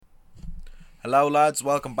Hello lads,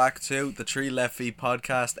 welcome back to the Three Left Feet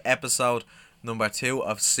podcast, episode number 2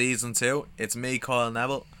 of season 2. It's me, Kyle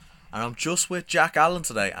Neville, and I'm just with Jack Allen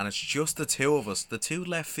today, and it's just the two of us, the two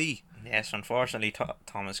left feet. Yes, unfortunately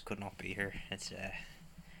Thomas could not be here.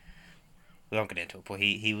 We won't get into it, but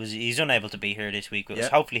he's unable to be here this week. Yeah.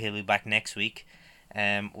 Hopefully he'll be back next week.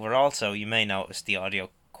 We're also, you may notice the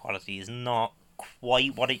audio quality is not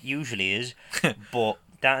quite what it usually is, but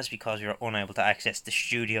that is because we are unable to access the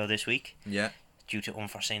studio this week. Yeah. Due to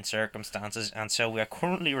unforeseen circumstances, and so we are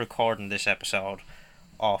currently recording this episode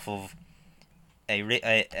off of a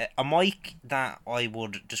mic that I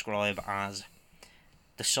would describe as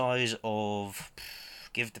the size of,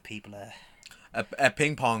 give the people A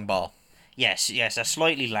ping pong ball. yes, a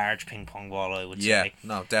slightly large ping pong ball, I would Yeah, say.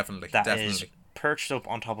 no, definitely. That definitely. is perched up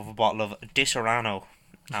on top of a bottle of Disaronno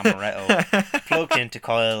Amaretto plugged into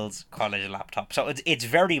Kyle's college laptop. So it's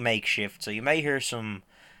very makeshift, so you may hear some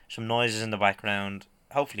noises in the background.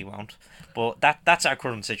 Hopefully won't. But that's our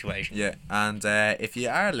current situation. Yeah, and if you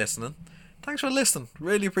are listening, thanks for listening.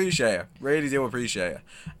 Really appreciate it. Really do appreciate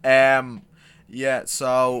it. Yeah,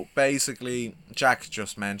 so basically, Jack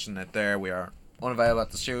just mentioned it there. We are unavailable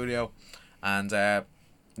at the studio, and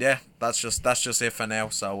yeah, that's just it for now.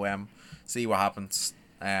 So see what happens.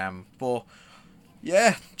 But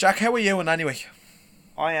yeah, Jack, how are you? And anyway,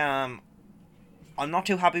 I'm not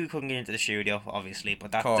too happy we couldn't get into the studio, obviously,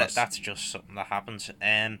 but that's just something that happens.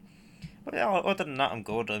 But yeah, other than that, I'm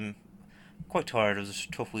good. I'm quite tired. It was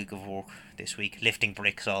a tough week of work this week, lifting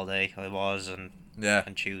bricks all day. I was, and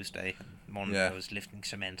Tuesday, and Monday I was lifting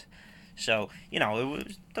cement. So it was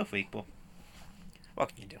a tough week, but what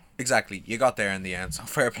can you do? Exactly, you got there in the end. So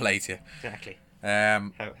fair play to you. Exactly.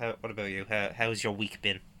 How What about you? How's your week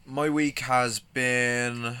been? My week has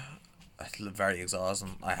been very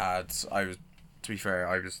exhausting. To be fair,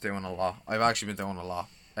 I was doing a lot. I've actually been doing a lot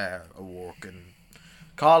of work in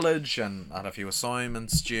college and had a few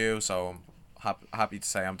assignments due, so I'm happy to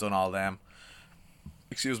say I'm done all them.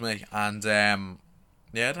 Excuse me. And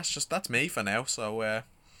yeah, that's me for now. So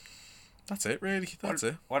that's it really. That's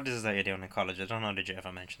it. What is it that you're doing in college? I don't know. Did you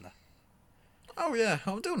ever mention that? Oh yeah,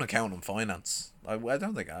 I'm doing accounting and finance. I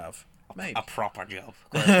don't think I have. Maybe. A proper job.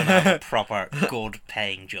 A proper good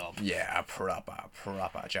paying job. Yeah, a proper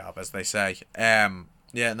job, as they say.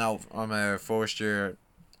 Yeah, no, I'm a first year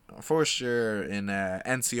in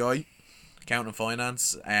NCI, accounting and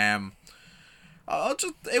finance.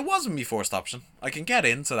 It wasn't my first option. I can get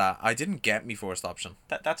into that. I didn't get my first option.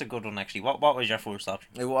 That's a good one actually. What was your first option?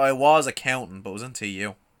 I was accounting, but it was in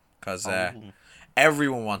TU, because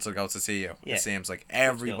everyone wants to go to TU. Yeah. It seems like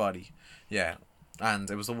everybody. Yeah.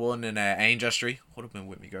 And it was the one in Angestry. Would have been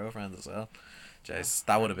with my girlfriend as well. Jeez,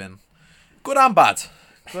 that would have been good and bad.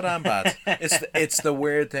 Good and bad. It's the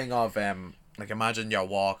weird thing of like, imagine you're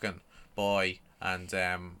walking by and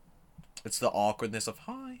it's the awkwardness of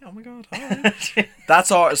hi, oh my god, hi. That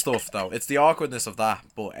sort of stuff though. It's the awkwardness of that.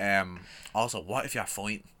 But also, what if you're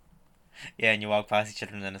fighting? Yeah, and you walk past each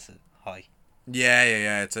other and then it's hi.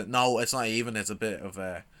 Yeah. It's not even. It's a bit of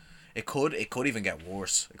a. It could even get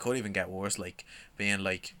worse. Like being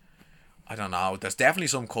like, I don't know. There's definitely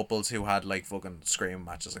some couples who had like fucking screaming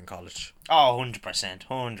matches in college. Oh,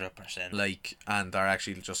 100%. Like, and they're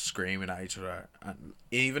actually just screaming at each other. And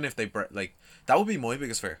even if they like, that would be my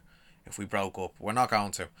biggest fear. If we broke up, we're not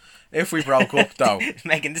going to. If we broke up though,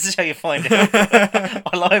 Megan, this is how you find out.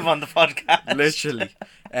 Live on the podcast. Literally.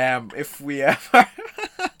 If we ever,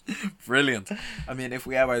 brilliant. I mean, if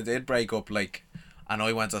we ever did break up, like, and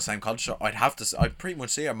I went to the same college, I'd pretty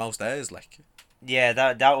much see her most days, like. Yeah,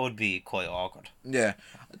 that would be quite awkward. Yeah.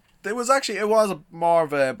 I think it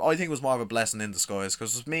was more of a blessing in disguise,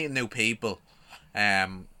 because it was meeting new people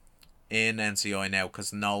in NCI now,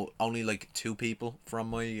 because only like 2 people from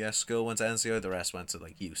my school went to NCI, the rest went to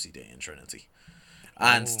like UCD and Trinity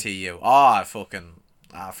and TU.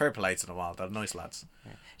 Fair play to them all, they're nice lads.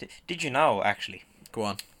 Did you know, actually, Go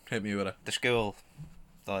on, hit me with it. the school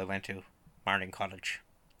that I went to, Martin College,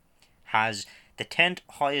 has the 10th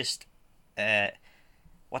highest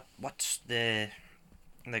what's the,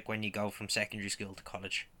 like, when you go from secondary school to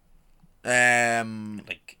college,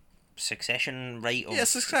 like, succession rate of... Yeah,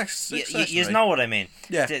 succession you rate. know what I mean.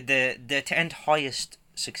 Yeah. The 10th highest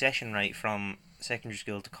succession rate from secondary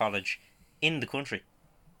school to college in the country.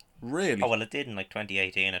 Really? Oh, well, it did in like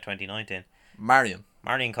 2018 or 2019. Marion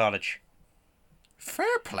College.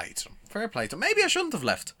 Fair play to them. Maybe I shouldn't have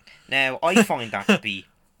left. Now, I find that to be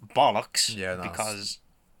bollocks. Yeah, no, because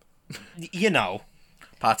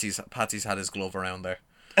Patty's had his glove around there.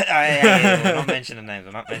 I'm not mentioning names.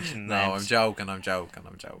 No, I'm joking.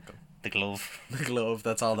 The glove. The glove,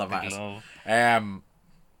 that's all that matters. Glove.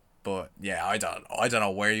 But yeah, I don't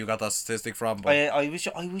know where you got that statistic from. But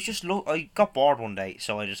I got bored one day,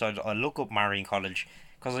 so I decided I'd look up Marion College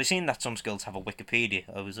because I seen that some schools have a Wikipedia.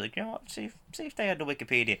 I was like, you know what, see if they had the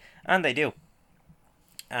Wikipedia, and they do.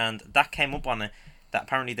 And that came up on it that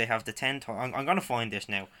apparently they have the 10. I'm gonna find this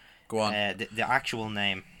now. Go on. The actual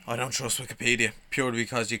name. I don't trust Wikipedia purely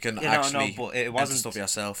because you can but it wasn't stuff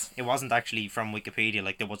yourself. It wasn't actually from Wikipedia.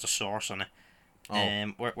 Like there was a source on it.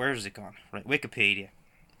 Where is it gone? Right, Wikipedia.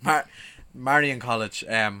 Marion College.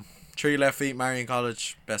 3 left feet. Marion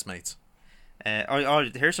College. Best mates.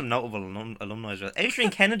 Here's some notable alumni as well. Adrian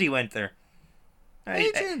Kennedy went there.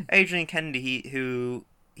 Adrian Kennedy.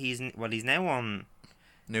 He's now on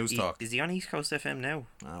News Talk. Is he on East Coast FM now?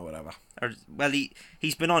 Whatever.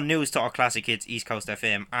 He's been on News Talk Classic Hits, East Coast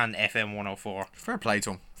FM, and FM 104. Fair play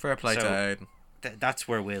to him. Fair play to Aiden. That's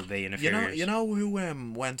where we'll be in a few years. You know who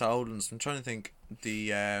went to Oldlands? I'm trying to think. The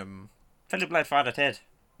Philip Light Father Ted.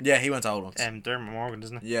 Yeah, he went to Oldlands. Dermot Morgan,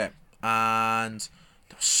 isn't it? Yeah, and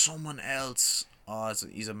there was someone else. It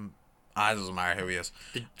doesn't matter who he is.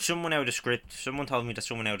 Someone out of script. Someone told me that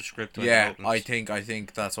someone out of script. Yeah, I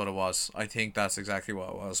think that's what it was. I think that's exactly what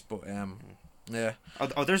it was. But yeah.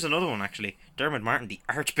 There's another one actually. Dermot Martin, the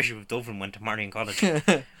Archbishop of Dublin, went to Marion College.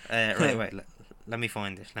 Wait. Let me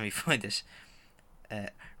find this.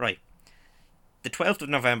 Right. The 12th of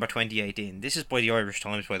November 2018. This is by the Irish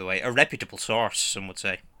Times, by the way. A reputable source, some would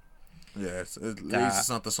say. Yeah, at least it's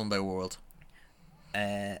not the Sunday World.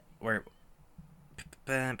 Where.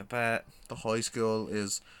 The high school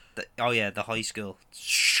is. The high school.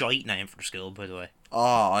 Shite name for the school, by the way.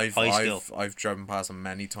 Oh, I've driven past them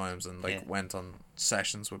many times and went on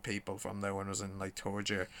sessions with people from there when I was in third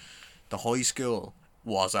year. The high school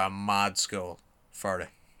was a mad school for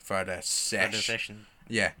the session.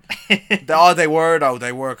 Yeah. They were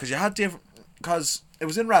because you had different, because it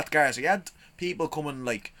was in Rathgar, so you had people coming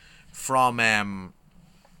from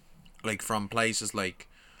from places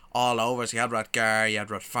all over. So you had Rathgar, you had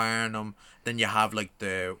Rathfarnham, then you have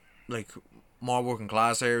the more working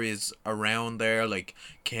class areas around there, like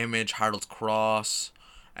Kimmage, Harold's Cross,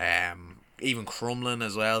 even Crumlin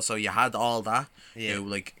as well. So you had all that. Yeah.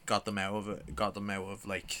 Who got them out of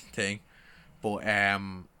thing. But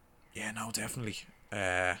definitely.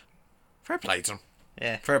 Fair play to them.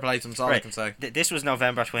 Yeah. Fair play to them, that's all I can say. This was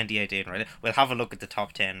November 2018, right? We'll have a look at the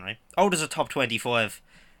top 10, right? Oh, there's a top 25.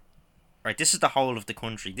 Right, this is the whole of the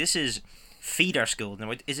country. This is feeder schools.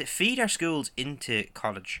 Now, is it feeder schools into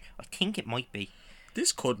college? I think it might be.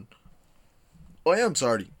 This couldn't. I am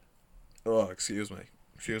sorry. Oh, excuse me.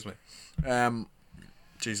 Jeez,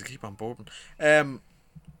 I keep on burping.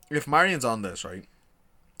 If Marion's on this, right?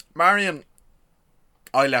 Marion,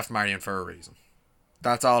 I left Marion for a reason.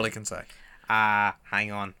 That's all I can say.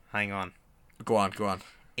 Hang on. Go on.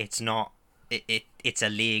 It's not. It's a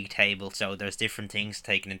league table, so there's different things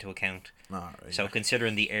taken into account. Right, so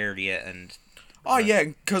considering the area and. Oh yeah,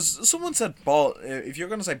 because someone said if you're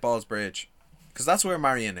gonna say Ballsbridge, because that's where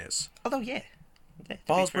Marion is. Although yeah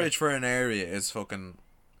Ballsbridge for an area is fucking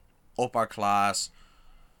upper class,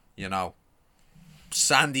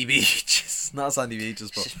 sandy beaches, not sandy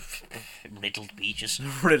beaches, but riddled beaches,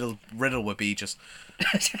 riddled with beaches.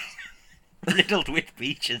 Riddled with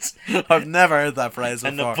beaches. I've never heard that phrase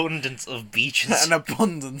before. An abundance of beaches. An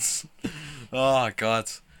abundance. Oh God.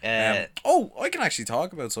 I can actually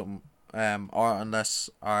talk about something. Or unless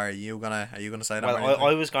are you gonna say that? Well,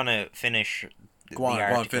 I was gonna finish. Go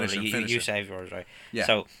on, finish it. You save yours, right? Yeah.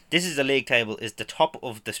 So this is the league table. Is the top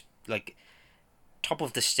of the top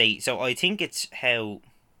of the state. So I think it's how.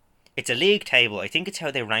 It's a league table. I think it's how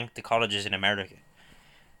they rank the colleges in America.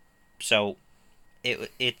 So.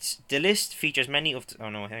 It's the list features many of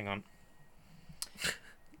oh no, hang on.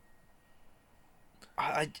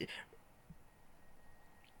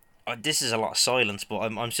 This is a lot of silence, but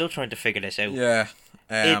I'm still trying to figure this out. Yeah.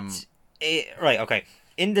 Right, okay.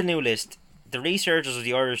 In the new list, the researchers of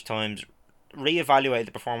the Irish Times reevaluated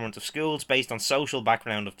the performance of schools based on social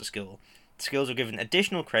background of the school. The schools were given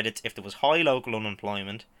additional credits if there was high local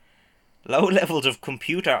unemployment, low levels of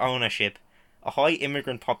computer ownership, a high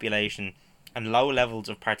immigrant population, and low levels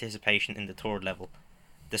of participation in the third level.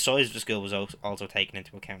 The size of the school was also taken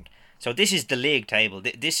into account. So this is the league table.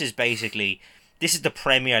 This is the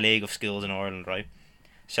Premier League of schools in Ireland, right?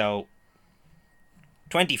 So,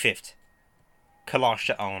 25th,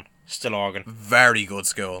 Coláiste Eoin, Stillorgan. Very good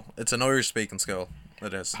school. It's an Irish-speaking school.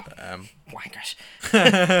 It is. Wankers.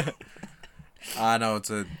 I know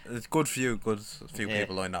it's good few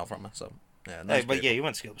people I know from it. So. Yeah, nice but you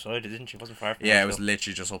went to school beside it, didn't you? It wasn't far from it was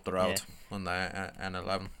literally just up the road on the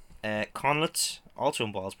N11. Conlitz, also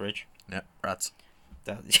in Ballsbridge. Yeah, rats.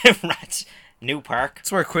 Rats. New Park.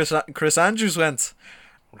 That's where Chris Andrews went.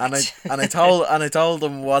 And I told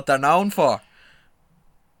them what they're known for.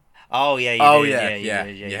 Oh yeah,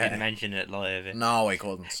 you didn't mention it live. No, I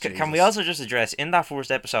couldn't. Can we also just address, in that first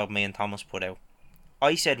episode me and Thomas put out,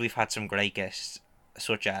 I said we've had some great guests,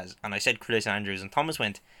 such as, and I said Chris Andrews, and Thomas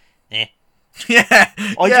went, eh.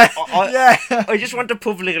 I just want to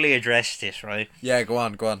publicly address this, right? Yeah, go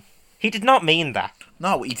on. He did not mean that.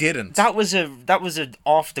 No, he didn't. That was a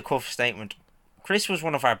off the cuff statement. Chris was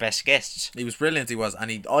one of our best guests. He was brilliant. He was,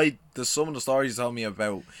 and there's some of the stories he told me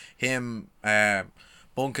about him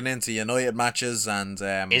bunking into United matches and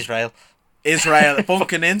Israel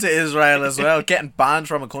bunking into Israel as well, getting banned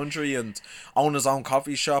from a country and own his own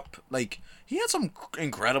coffee shop. Like, he had some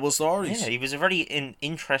incredible stories. Yeah, he was a very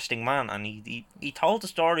interesting man, and he told the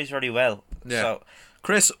stories very well. Yeah. So,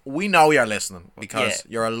 Chris, we know you're listening because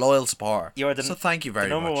you're a loyal supporter. So thank you very much.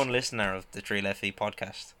 The number one listener of the Three Left Feet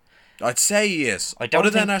podcast. I'd say he is. Other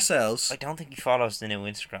than ourselves. I don't think he follows the new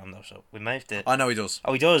Instagram though, so we might have to... I know he does.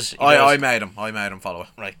 Oh, he does? I made him follow it.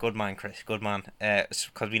 Right, good man, Chris. Good man.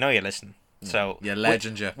 Because we know you're listening. So yeah,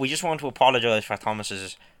 legend, we just want to apologise for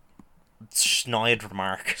Thomas's snide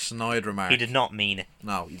remark. He did not mean it.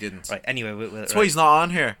 No, he didn't. Right, anyway... That's why he's not on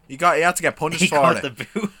here. He had to get punished for it. The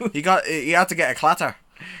boo. He had to get a clatter.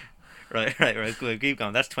 Right. Good. Keep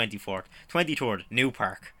going. That's 24th. 23rd, New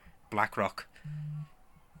Park, Blackrock.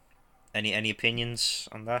 Any opinions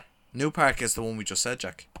on that? New Park is the one we just said,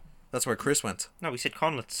 Jack. That's where Chris went. No, we said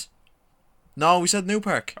Conlets. No, we said New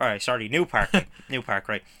Park. Alright, sorry, New Park. New Park,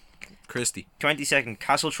 right. Christie. 22nd,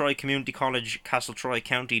 Castletroy Community College, Castletroy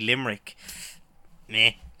County, Limerick.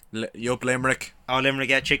 Meh. Yup, Limerick. Oh, Limerick,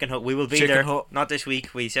 yeah, Chicken Hut. We will be Chicken there. Hut. Not this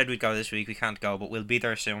week. We said we'd go this week. We can't go, but we'll be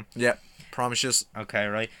there soon. Yeah, promises. Okay,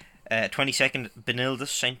 right. 22nd, Benildus,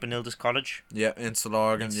 St. Benildus College. Yeah, in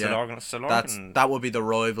Stillorgan. That would be the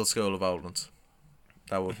rival school of Oldland.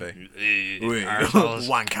 That would be.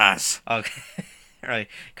 Wankers. Okay. Right.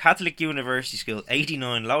 Catholic University School,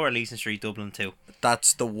 89 Lower Leeson Street, Dublin 2.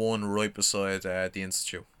 That's the one right beside the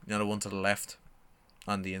Institute. You know, the one to the left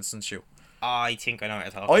on the Institute. I think I know what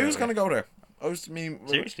you're talking about. I was going to go there.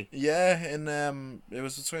 Seriously? Yeah, it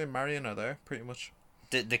was between Marion or there, pretty much.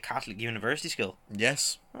 The Catholic University School?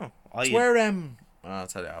 Yes. Oh, it's where I'll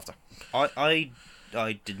tell you after. I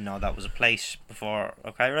didn't know that was a place before.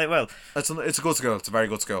 Okay, right, well. It's a good school. It's a very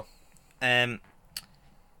good school.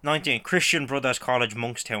 19, Christian Brothers College,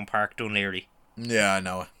 Monkstown Park, Dunleary. Yeah, I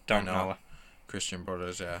know it. Don't know it. Christian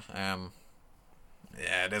Brothers, yeah.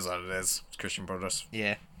 Yeah, it is what it is. It's Christian Brothers.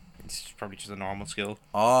 Yeah. It's probably just a normal school.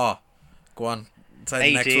 Oh, go on.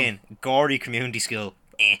 18, Gorey Community School.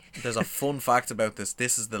 There's a fun fact about this.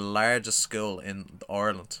 This is the largest school in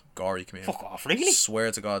Ireland. Gorey Community. Fuck off, really?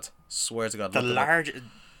 Swear to God. The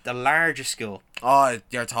largest school. Oh,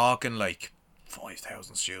 you're talking like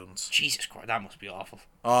 5,000 students. Jesus Christ, that must be awful.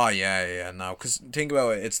 Oh yeah. No, because think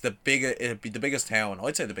about it. It'd be the biggest town.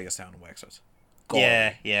 I'd say the biggest town in Wexford.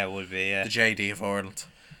 Gorey. Yeah, it would be. Yeah. The JD of Ireland.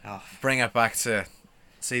 Oh. Bring it back to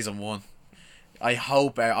season 1. I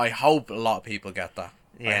hope a lot of people get that.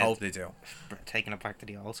 Yeah, I hope they do. Taking it back to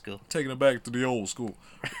the old school.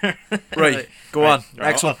 Right, go on. Right,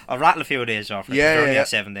 Next one. I'll rattle a few of these off. Yeah.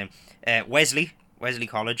 7 then. Wesley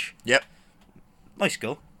College. Yep. Nice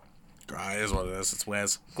school. It is what it is. It's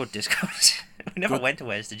Wes. Good discourse. I never went to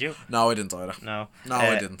Wes, did you? No, I didn't either. No,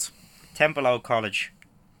 I didn't. Temple Oak College.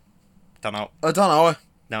 Don't know. I don't know it.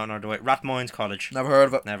 No, the way. Rathmines College. Never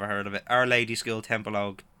heard of it. Our Lady School, Temple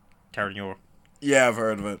Oak, Terranure. Yeah, I've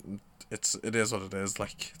heard of it. It is what it is.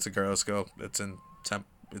 Like, it's a girls' school. It's in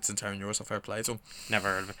Terranure, so fair play to them. Never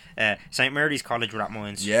heard of it. St. Mary's College,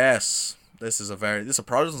 Rathmines. Yes, this is a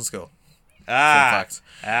Protestant school. Fun fact.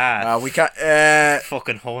 We can't.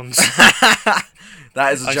 Fucking Huns.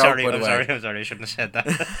 That is a joke. I'm sorry. I shouldn't have said that.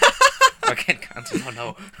 We're getting cancelled. Oh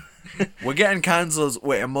no. We're getting cancelled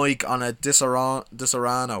with a mic on a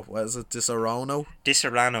Disaronno. What is it? Disaronno?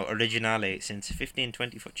 Disaronno Originale since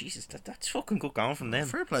 1524. Jesus, that's fucking good going from them.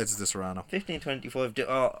 Fair play to Disaronno. 1525.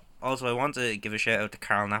 Also, I want to give a shout out to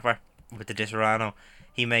Carl Napper with the Disaronno.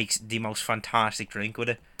 He makes the most fantastic drink with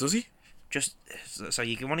it. Does he? Just so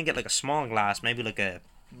you can want to get like a small glass, maybe like a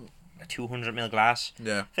 200ml glass.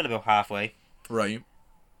 Yeah. Fill about halfway. Right.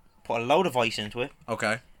 Put a load of ice into it.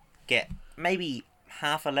 Okay. Get maybe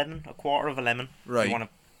half a lemon, a quarter of a lemon. Right. You want to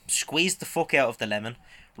squeeze the fuck out of the lemon,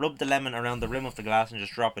 rub the lemon around the rim of the glass and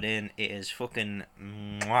just drop it in. It is fucking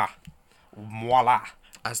voila.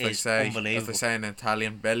 As they say in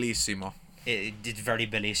Italian, bellissimo. It's very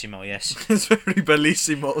bellissimo, yes. It's very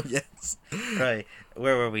bellissimo, yes. Right,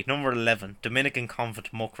 where were we? Number 11, Dominican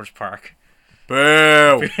Convent, Muckford Park.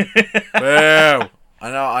 Boo! Boo!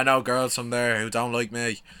 I know girls from there who don't like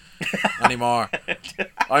me anymore.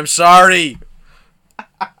 I'm sorry.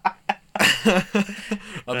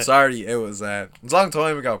 I'm sorry. It was a long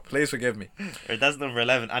time ago. Please forgive me. Right, that's number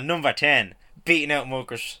 11. And number 10, beating out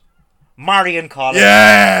muckers, Marion College.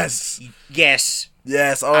 Yes. Yes.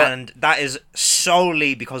 Yes. Oh. And that is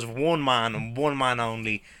solely because of one man and one man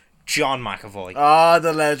only, John McAvoy. Ah,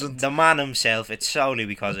 the legend. The man himself. It's solely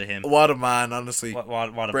because of him. What a man, honestly. What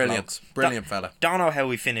a brilliant. bloke. Brilliant fella. Don't know how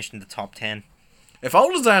we finished in the top 10. If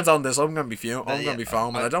Oldham's on this, I'm gonna be gonna be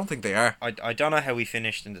foaming. I don't think they are. I don't know how we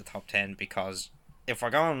finished in the top 10 because if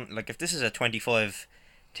we're going if this is a 25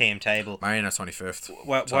 team table, Marion are 25th.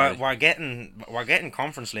 We're getting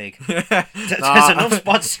Conference League. There's enough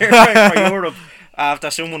spots there for Europe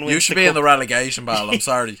after someone wins. You should be in the relegation battle. I'm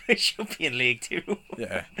sorry. We should be in League 2.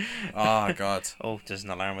 Yeah. Oh God. Oh, there's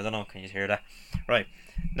an alarm. I don't know. Can you hear that? Right.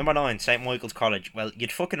 Number 9, St. Michael's College. Well,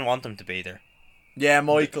 you'd fucking want them to be there. Yeah,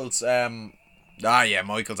 Michael's.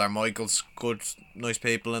 Michael's. Good, nice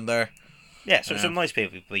people in there. Yeah, so some nice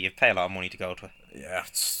people, but you pay a lot of money to go to it. Yeah,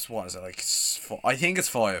 what is it like? I think it's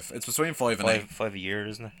 5. It's between 5 and 8. 5 a year,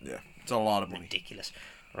 isn't it? Yeah, it's a lot of money. Ridiculous.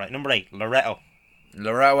 Right, number 8, Loretto.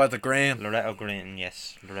 Loretto at the Green. Loretto Green,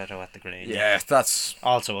 yes. Loretto at the Green. Yeah, that's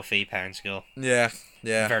also a £1 school. Yeah.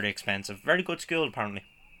 Very expensive. Very good school, apparently.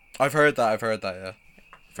 I've heard that. Yeah.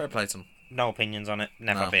 Fair play to them. No opinions on it.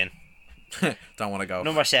 Never been. Don't want to go.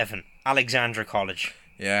 Number 7, Alexandra College.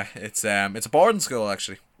 Yeah, it's a boarding school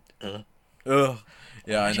actually. Ugh.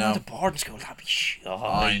 Yeah, I know. The boarding school, that'd be shit.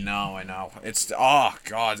 I know. It's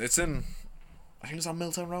God. It's in. I think it's on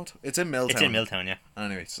Milltown Road. It's in Milltown. It's in Milltown, yeah.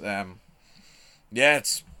 Anyways, yeah,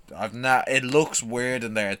 it looks weird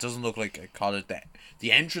in there. It doesn't look like a college.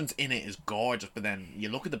 The entrance in it is gorgeous, but then you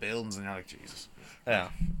look at the buildings and you're like, Jesus. Yeah.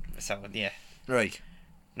 So yeah. Right.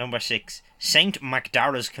 Number 6, St.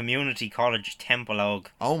 Macdara's Community College, Temple Ogue.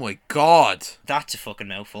 Oh my God. That's a fucking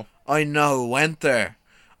mouthful. I know, went there,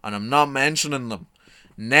 and I'm not mentioning them.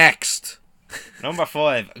 Next. Number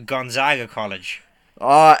 5, Gonzaga College.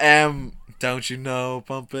 Don't you know,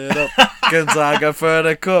 pump it up, Gonzaga for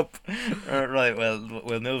the cup. Right, well,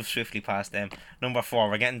 we'll move swiftly past them. Number 4,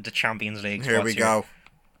 we're getting the Champions League. Here we go.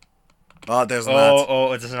 Oh, there's an ad.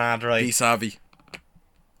 Oh, it's an ad, right. Be savvy.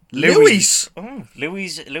 Louis. Oh,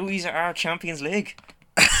 Louis are our Champions League.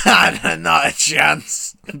 Not a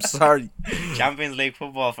chance. I'm sorry. Champions League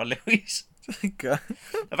football for Louis. God.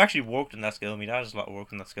 I've actually worked in that school. My dad has a lot of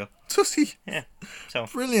work in that school. Does he? Yeah. So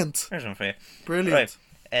brilliant. There's one for you. Brilliant.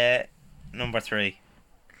 Right. Number 3.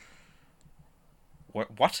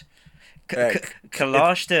 What?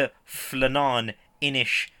 Colage de Flannan,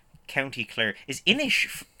 Inish, County Clare. Is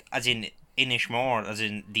Inish as in Inishmore, as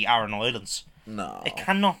in the Aran Islands? No. It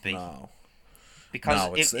cannot be. No. Because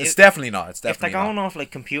no, it's definitely not. It's definitely if they're going off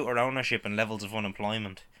like computer ownership and levels of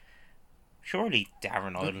unemployment, surely the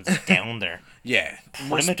Aran Islands is down there. Yeah.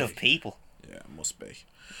 Primitive people. Yeah, it must be.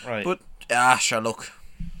 Right. But sure, look.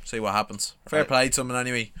 See what happens. Fair play to them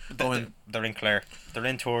anyway. They're in Clare. They're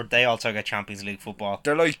in Tour. They also get Champions League football.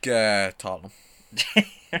 They're like Tottenham.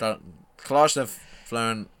 Colage de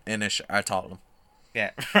Flannan Inish are Tottenham.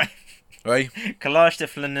 Yeah, right. Right? Colage de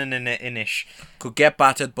Flannan Inish. Could get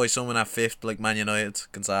battered by someone at 5th like Man United,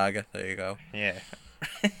 Gonzaga. There you go. Yeah.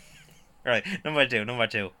 Right, number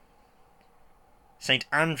 2. St.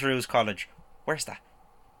 Andrew's College. Where's that?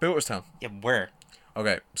 Booterstown. Yeah, where?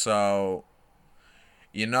 Okay, so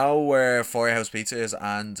you know where Firehouse Pizza is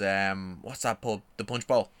and what's that pub? The Punch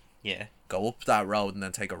Bowl. Yeah. Go up that road and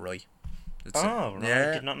then take a right. Right. Yeah.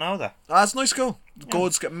 I did not know that. Oh, that's a nice school. Yeah.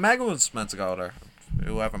 Good. Megan was meant to go there.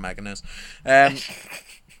 Whoever Megan is. Right.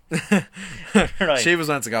 She was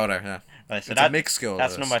meant to go there, yeah. Right, so it's a mixed school.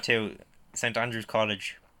 That's number 2. St. Andrew's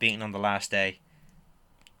College, beaten on the last day.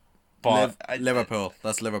 But Liverpool.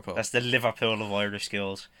 That's Liverpool. That's the Liverpool of Irish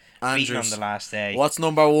schools. Beaten on the last day. What's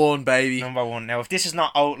number 1, baby? Number 1. Now, if this is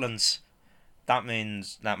not Outlands, that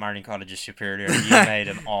means that Marion College is superior. You made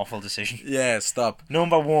an awful decision. Yeah, stop.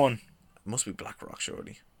 Number 1. It must be Blackrock,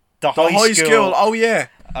 surely. The high school. Oh yeah.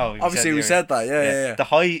 Oh, obviously we said that. Yeah. The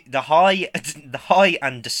high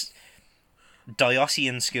and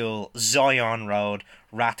Diocesan School, Zion Road,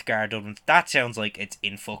 Rathgar, Dublin. That sounds like it's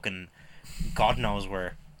in fucking God knows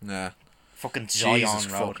where. Yeah. Fucking Zion Jesus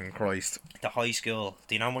Road. Fucking Christ. The high school.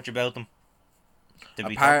 Do you know much about them?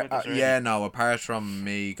 Apart from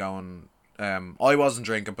me going, I wasn't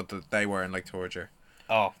drinking, but they were in like third year.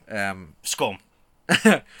 Oh. Scum.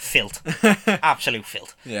 Filth. Absolute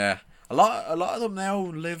filth. Yeah. A lot of them now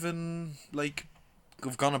live in, like,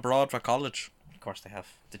 have gone abroad for college. Of course they have.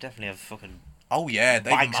 They definitely have fucking... Oh yeah,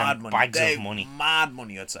 they have mad money. Bags of money. Mad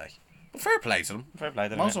money, I'd say. But fair play to them. Fair play to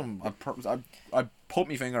them. Most of them, I put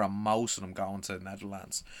my finger on most of them going to the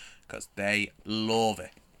Netherlands because they love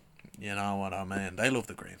it. You know what I mean? They love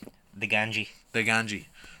the green. The Ganji.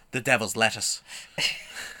 The devil's lettuce.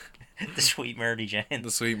 The Sweet Mary Jane.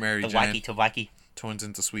 The Sweet Mary Jane. The wacky tobacco. Turns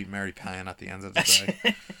into Sweet Mary Payne at the end of the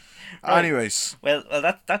day. Right. Anyways. Well,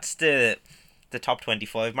 that's the top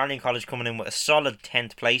 25. Marion College coming in with a solid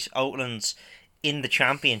 10th place. Outlands in the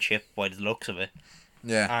championship by the looks of it.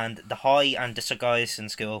 Yeah. And the High and the Sagayson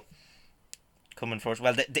School coming first.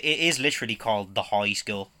 Well, it is literally called the High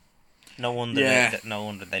School. No wonder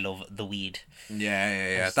they love the weed.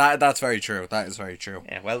 Yeah. That's very true. That is very true.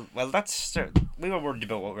 Yeah, well, that's... We were worried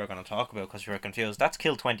about what we were going to talk about because we were confused. That's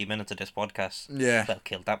killed 20 minutes of this podcast. Yeah. Well,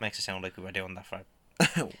 killed. That makes it sound like we were doing that for...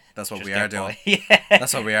 That's what we are doing. Yeah.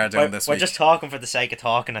 That's what we are doing this week. We're just talking for the sake of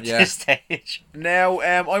talking at this stage. Now,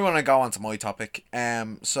 I want to go on to my topic.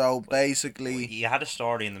 So basically... You had a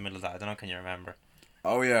story in the middle of that. I don't know, can you remember?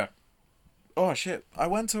 Oh, yeah. Oh, shit. I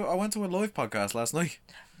went to a live podcast last night.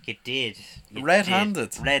 You did.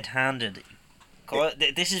 Red-handed. Red-handed.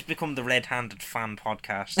 This has become the Red-handed fan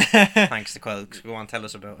podcast. Thanks to Quilks. Go on, tell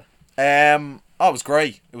us about it. It was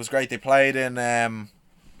great. It was great. They played in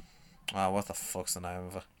what the fuck's the name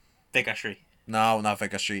of it? Vicar Street. No, not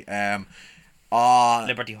Vicar Street.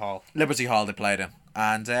 Liberty Hall. Liberty Hall they played in,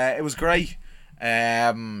 and it was great.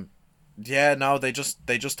 Yeah, no, they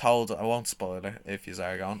just told. I won't spoil it if you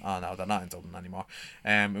are going. Oh no, they're not in Dublin anymore.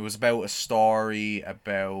 It was about a story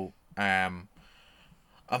about a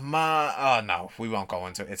man. Oh no, we won't go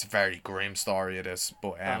into it. It's a very grim story. It is,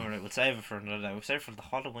 but alright, we'll save it for another day. We'll save it for the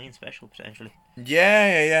Halloween special potentially.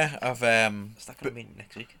 Yeah. Of Is that gonna be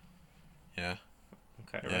next week? Yeah.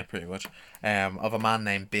 Okay. Yeah, right. pretty much. Of a man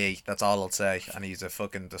named B. That's all I'll say, and he's a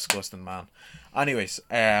fucking disgusting man. Anyways,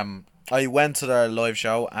 I went to their live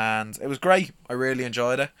show and it was great. I really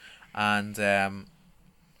enjoyed it. And to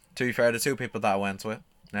be fair, the two people that I went with,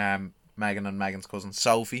 Megan and Megan's cousin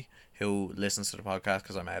Sophie, who listens to the podcast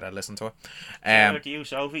because I made her listen to it. Shout out to you,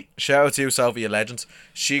 Sophie. Shout out to you, Sophie, you legend.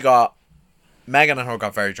 Megan and her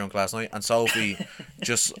got very drunk last night, and Sophie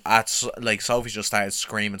Sophie just started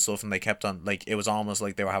screaming stuff, and they kept on, like, it was almost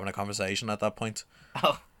like they were having a conversation at that point.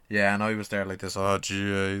 Oh. Yeah, and I was there like this. Oh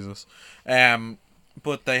Jesus.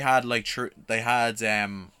 But they had a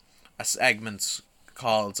segment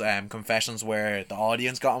called Confessions where the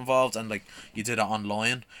audience got involved, and like you did it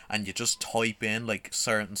online, and you just type in like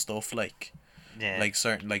certain stuff, like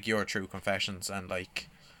certain, like, your true confessions, and like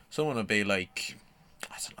someone would be like,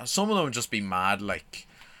 I don't know, some of them would just be mad, like,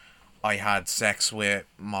 I had sex with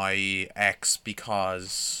my ex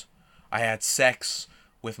because I had sex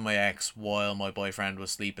with my ex while my boyfriend was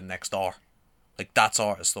sleeping next door. Like, that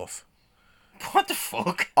sort of stuff. What the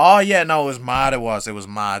fuck? Oh, yeah, no, it was mad, it was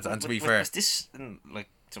mad, and to be fair... Was this, like,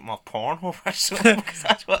 some more porn or something? Because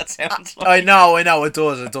that's what it sounds like. I know, it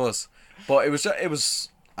does. But it was good. It was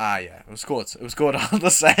good all the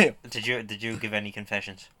same. Did you give any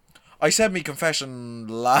confessions? I said me confession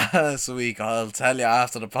last week. I'll tell you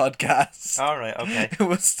after the podcast. All right, okay. It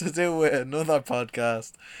was to do with another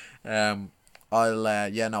podcast. I'll tell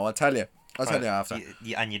you. I'll tell you after.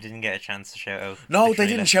 And you didn't get a chance to shout out. No, they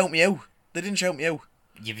didn't shout me out.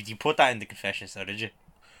 You put that in the confessions, though, did you?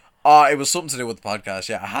 Oh, it was something to do with the podcast.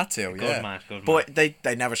 Yeah, I had to. Good man. But they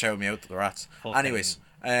never shouted me out to the rats. Fuck Anyways,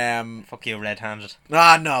 fuck you, red-handed.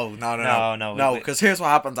 No. Because here's what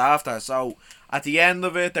happened after. So at the end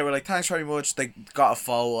of it, they were like, "Thanks very much." They got a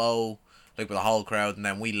photo, like, with the whole crowd, and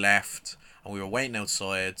then we left, and we were waiting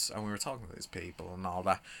outside, and we were talking to these people and all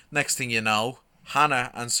that. Next thing you know, Hannah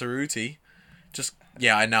and Saruti just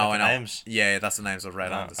I know. Names? Yeah, that's the names of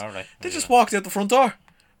red-handed. All right. They just walked out the front door.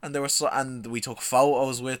 And and we took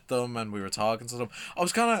photos with them, and we were talking to them. I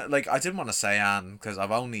was kind of like, I didn't want to say Anne because I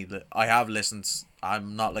have listened.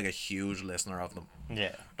 I'm not like a huge listener of them.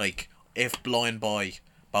 Yeah. Like, if Blind Boy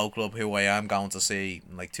Boat Club, who I am going to see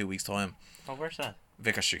in like 2 weeks' time. Oh, where's that?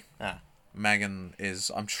 Vicar Street. Ah. Megan is.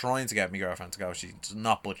 I'm trying to get my girlfriend to go. She's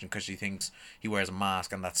not budging because she thinks he wears a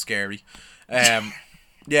mask and that's scary.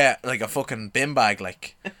 Yeah, like a fucking bin bag,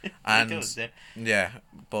 like. And does, yeah,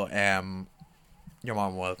 but you're more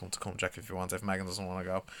than welcome to come, Jack, if you want. If Megan doesn't want to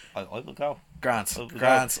go, I will go. Grant.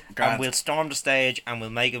 And we'll storm the stage and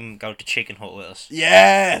we'll make him go to Chicken Hut with us.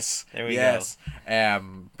 Yes. There we go.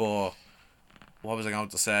 But what was I going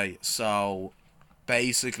to say? So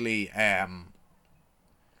basically,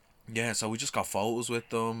 so we just got photos with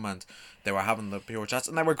them, and they were having the pure chats,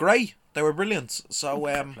 and they were great. They were brilliant. So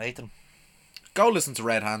go listen to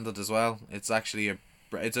Red Handed as well. It's actually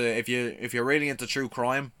if you're really into true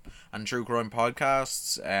crime and true crime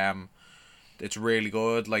podcasts, It's really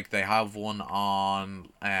good. Like, they have one on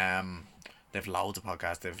they've loads of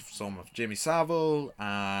podcasts. They've some of Jimmy Savile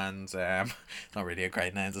and it's not really a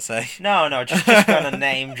great name to say. No, just gonna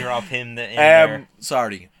name drop him in there.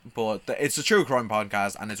 Sorry, but it's a true crime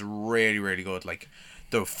podcast and it's really, really good. Like,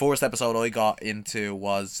 the first episode I got into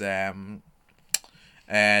was the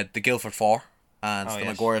Guildford 4 and the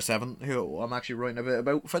Maguire 7, who I'm actually writing a bit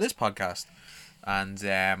about for this podcast. And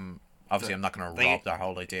obviously I'm not going to rob their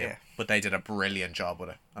whole idea, but they did a brilliant job with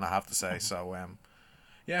it, and I have to say. So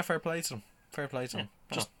yeah, fair play to them.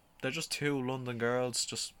 They're just two London girls.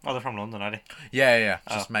 They're from London, are they? Yeah.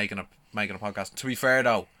 Just making a podcast. To be fair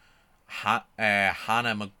though,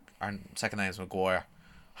 Hannah our second name is Maguire.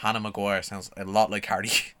 Hannah Maguire sounds a lot like Harry.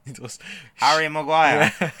 He does. Harry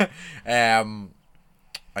Maguire. I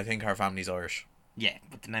think her family's Irish. Yeah,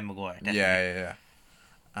 with the name Maguire. Definitely. Yeah.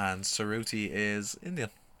 And Saruti is Indian.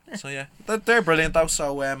 So yeah, they're brilliant though.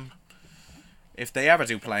 So if they ever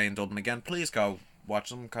do play in Dublin again, please go watch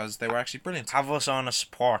them because they were actually brilliant. Have us on a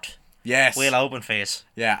support. Yes. We'll open face.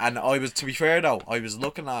 Yeah, and to be fair though, I was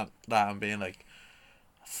looking at that and being like,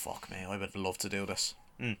 fuck me, I would love to do this.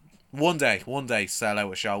 One day, sell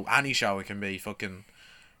out a show. Any show it can be. Fucking,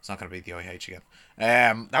 it's not gonna be the IH again.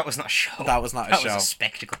 That was not a show. That was not a show. That was a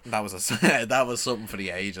spectacle. That was something for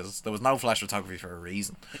the ages. There was no flash photography for a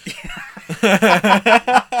reason.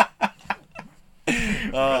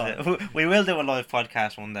 We will do a live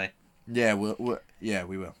podcast one day. Yeah, we will.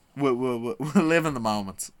 We'll live in the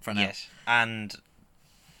moment for now. Yes, and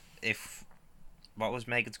what was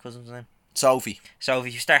Megan's cousin's name? Sophie. So if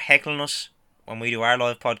you start heckling us when we do our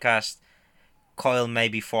live podcast, Kyle may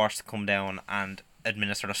be forced to come down and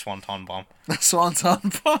administer a swanton bomb.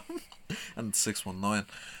 Swanton bomb? And 619.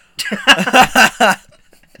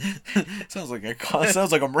 sounds like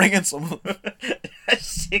I'm ringing someone.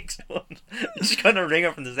 6-1. Just gonna ring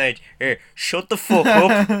her from the stage. Here, shut the fuck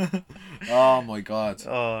up. Oh my god.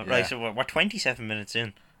 Oh, right, so we're 27 minutes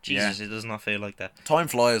in. Jesus, It does not feel like that. Time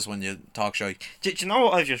flies when you talk shite. Do you know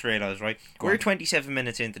what I've just realised, right? We're 27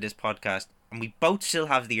 minutes into this podcast, and we both still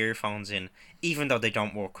have the earphones in, even though they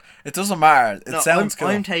don't work. It doesn't matter. It sounds cool.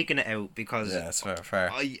 I'm taking it out because... Yeah, it's fair.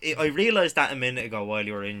 I realised that a minute ago while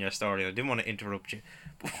you were in your story. I didn't want to interrupt you.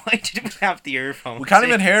 But why did we have the earphones? We can't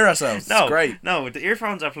even hear ourselves. No, it's great. No, the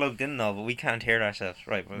earphones are plugged in now, but we can't hear ourselves.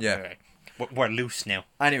 Right, yeah. We're loose now.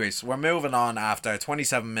 Anyways, we're moving on after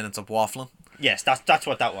 27 minutes of waffling. Yes, that's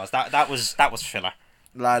what that was. That was filler.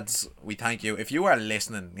 Lads, we thank you. If you are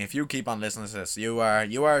listening, if you keep on listening to this, you are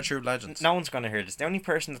a true legend. No one's gonna hear this. The only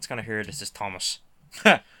person that's gonna hear this is Thomas.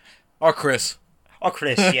 Or Chris.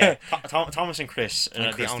 Yeah. Thomas and Chris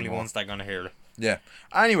are the only ones that are gonna hear it. Yeah.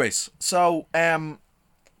 Anyways, so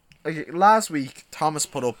last week Thomas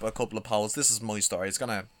put up a couple of polls. This is my story. It's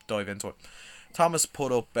gonna dive into it. Thomas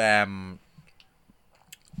put up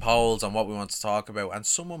polls on what we want to talk about, and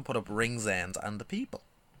someone put up Ringsend and the People,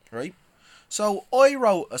 right? So I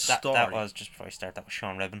wrote a story. That was, just before I start, that was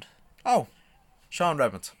Sean Redmond. Oh, Sean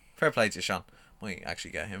Redmond. Fair play to you, Sean. Might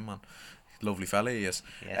actually get him on. Lovely fella he is.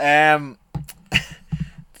 Yes.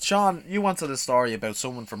 Sean, you wanted a story about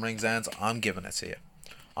someone from Ringsend. I'm giving it to you.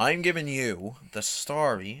 I'm giving you the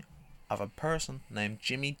story of a person named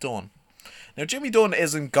Jimmy Dunne. Now, Jimmy Dunne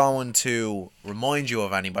isn't going to remind you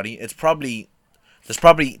of anybody. There's probably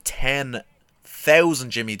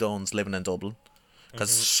 10,000 Jimmy Dunnes living in Dublin. Because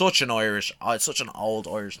it's such an old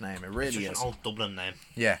Irish name. It really is. An old Dublin name.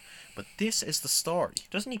 Yeah. But this is the story.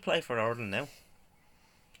 Doesn't he play for Ireland now?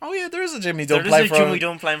 Oh yeah, there is a Jimmy Dunne playing for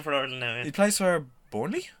Ireland now, yeah. He plays for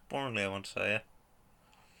Burnley? Burnley, I want to say, yeah.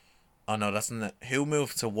 Oh no, who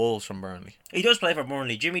moved to Wolves from Burnley? He does play for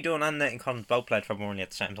Burnley. Jimmy Dunne and Nathan Collins both played for Burnley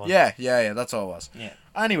at the same time. Yeah, that's all it was. Yeah.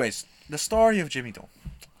 Anyways, the story of Jimmy Dunne.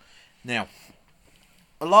 Now,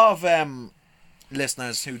 a lot of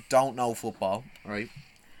listeners who don't know football, right,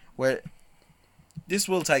 where this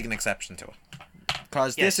will take an exception to it,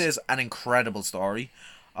 because this is an incredible story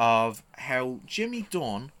of how Jimmy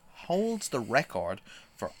Dunne holds the record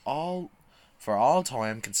for all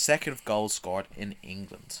time consecutive goals scored in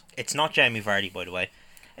England. It's not Jamie Vardy, by the way.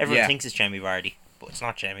 Everyone thinks it's Jamie Vardy, but it's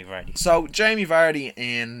not Jamie Vardy. So Jamie Vardy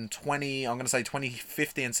in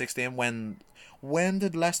 2015-16 when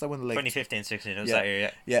did Leicester win the league? 2015-16, it was that year,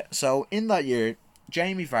 yeah. Yeah, so in that year,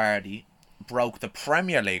 Jamie Vardy broke the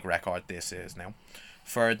Premier League record, this is now,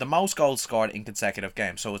 for the most goals scored in consecutive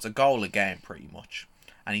games. So it's a goal a game, pretty much.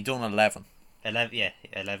 And he done 11.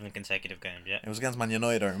 11 consecutive games, yeah. It was against Man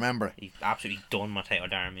United, I remember. He absolutely done Matteo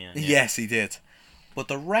Darmian. Yeah. Yes, he did. But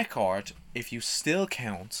the record, if you still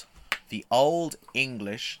count the old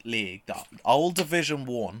English league, the old Division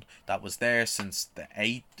 1 that was there since the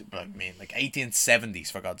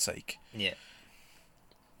 1870s, for God's sake. Yeah.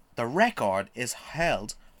 the record is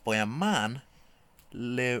held by a man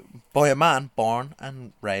born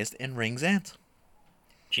and raised in Ringsend.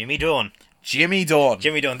 Jimmy Dunne. Jimmy Dunne.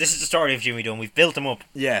 Jimmy Dunne. This is the story of Jimmy Dunne. We've built him up.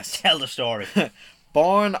 Yes. Tell the story.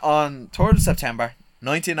 Born on 3rd of September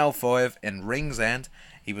 1905 in Ringsend.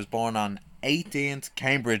 He was born on 18th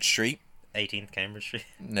Cambridge Street. 18th Cambridge Street.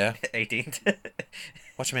 Yeah. 18th.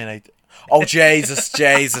 What do you mean? Oh, Jesus.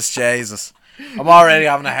 I'm already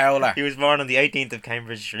having a howler. He was born on the 18th of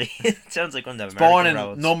Cambridge Street. Sounds like one of the American born in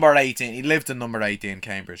roads. number 18. He lived in number 18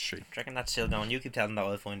 Cambridge Street. Do you reckon that's still going? You keep telling that,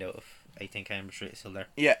 I'll find out if 18 Cambridge Street is still there.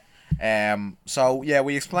 Yeah. So yeah,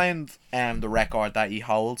 we explained the record that he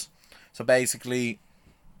holds. So basically,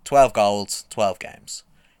 12 goals, 12 games.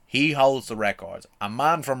 He holds the record. A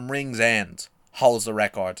man from Ringsend holds the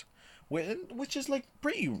record, which is like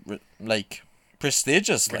pretty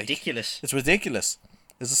prestigious. Ridiculous. It's ridiculous.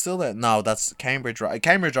 Is it still there? No, that's Cambridge Road.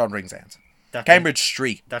 Cambridge Road, Ringsend.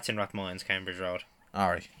 Street. That's in Rathmines, Cambridge Road.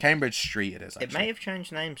 Alright, Cambridge Street it is, actually. It may have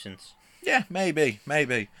changed name since. Yeah, maybe.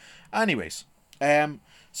 Anyways,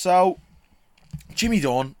 so Jimmy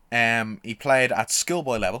Dunne, he played at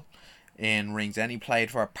schoolboy level in Ringsend. He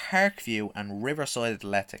played for Parkview and Riverside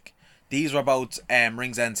Athletic. These were both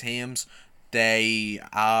Ringsend teams. I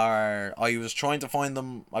was trying to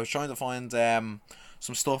find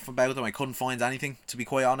some stuff about them. I couldn't find anything, to be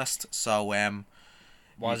quite honest. So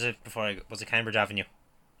was it Cambridge Avenue?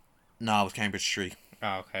 No, it was Cambridge Street.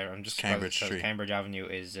 Oh, okay. I'm just Cambridge Street. Cambridge Avenue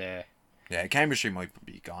is yeah, Cambridge Street might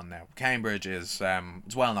be gone now. Cambridge is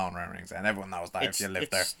it's well known around Ringsend. Everyone knows that if you live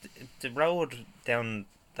there. The road down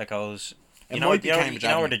that goes. You know where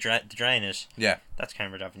the drain is? Yeah. That's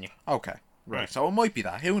Cambridge Avenue. Okay. Right. So it might be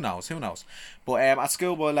that. Who knows? But at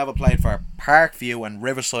schoolboy level played for Parkview and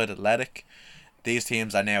Riverside Athletic. These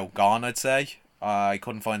teams are now gone, I'd say. I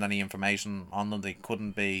couldn't find any information on them. They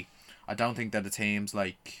couldn't be. I don't think they're the teams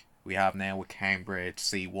like we have now with Cambridge,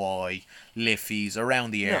 CY, Liffey's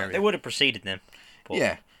around the area. No, they would have preceded them.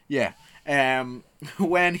 But... Yeah.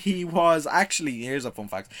 When he was actually, here's a fun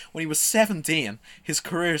fact. When he was 17, his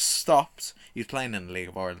career stopped. He was playing in the League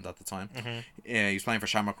of Ireland at the time. Mm-hmm. He was playing for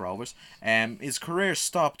Shamrock Rovers. His career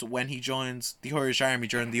stopped when he joined the Irish Army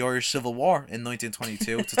during the Irish Civil War in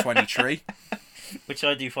 1922 to 23. Which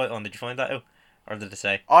side do you fight on? Did you find that out? Or did it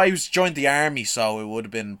say? I joined the army, so it would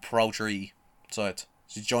have been pro-treaty side.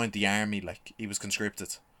 So he joined the army, like, he was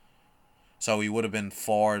conscripted. So he would have been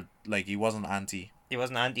for, like, he wasn't anti. He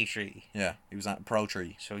wasn't anti-treaty. Yeah, he was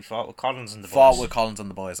pro-treaty. So he fought with Collins and the boys. Fought with Collins and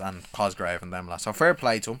the boys, and Cosgrave and them lads. So fair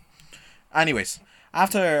play to him. Anyways,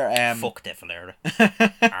 after... Fuck De Valera.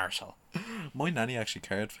 Arsehole. My nanny actually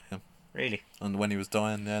cared for him. Really? And when he was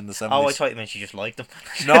dying in the 70s. Oh, I thought you meant she just liked him.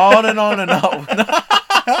 No.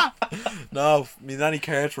 No, my nanny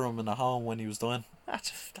cared for him in the home when he was dying.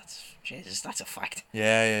 Jesus, that's a fact.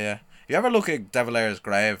 Yeah. If you ever look at De Valera's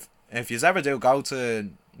grave, if you ever do go to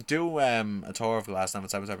do a tour of Glasnevin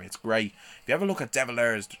Cemetery, it's great. If you ever look at De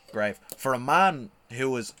Valera's grave, for a man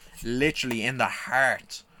who was literally in the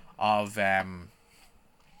heart of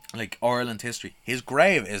like Ireland history, his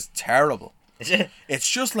grave is terrible. Is it? It's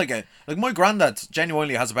just like my granddad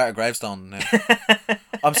genuinely has a better gravestone now.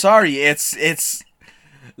 I'm sorry, it's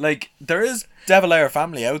like there is De Valera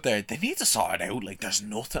family out there. They need to sort it out. Like there's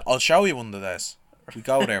nothing. I'll show you one of days. We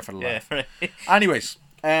go there for the laugh. Right. Anyways,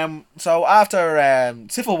 so after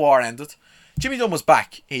Civil War ended, Jimmy Dunne was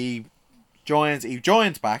back. He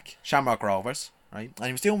joined back Shamrock Rovers, right? And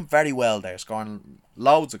he was doing very well there, scoring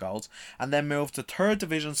loads of goals, and then moved to 3rd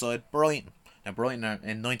Division side Brighton. Now Brighton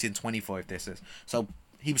in 1925 this is. So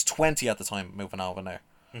he was 20 at the time moving over there.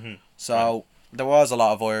 Mm-hmm. So there was a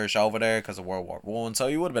lot of Irish over there because of World War One. So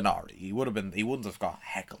he would have been alright. He wouldn't have got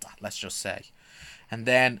heckled at, let's just say. And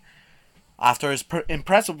then after his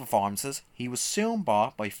impressive performances, he was soon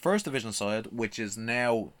bought by 1st Division side, which is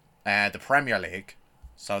now the Premier League.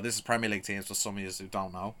 So this is Premier League teams for some of you who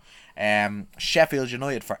don't know. Sheffield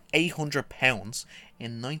United for £800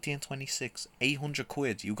 in 1926. 800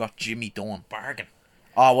 quid. You got Jimmy Dunne. Bargain.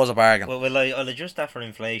 Oh, it was a bargain. Well, I'll adjust that for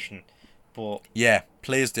inflation, but yeah,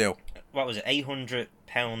 please do. What was it? £800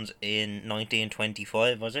 in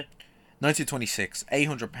 1925, was it? 1926.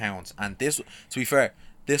 £800, and this, to be fair,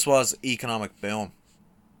 this was economic boom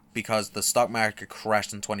because the stock market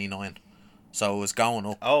crashed in 29, so it was going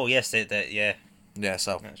up. Oh yes, yeah. Yeah,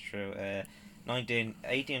 so that's true. 800 in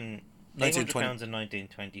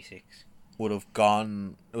 1926 would have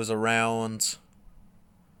gone. It was around.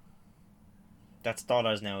 That's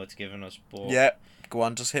dollars now. It's given us, but yeah. Go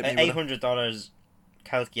on, just hit me. $800.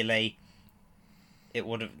 Calculate. It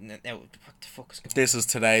would have. What the fuck is going on? This is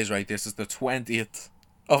today's right. This is the 20th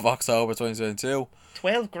of October 2022.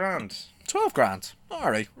 12 grand. 12 grand.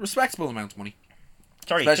 Alright, respectable amount of money.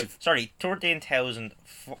 Sorry,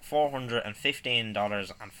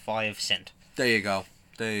 $13,415.05. There you go.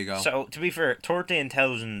 So, to be fair,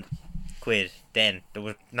 13,000 quid, then, there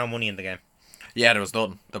was no money in the game. Yeah, there was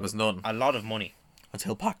nothing. A lot of money.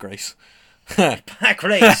 Until Pack Race. Pack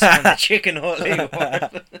Race and the Chicken Hut League.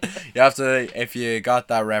 You have to, if you got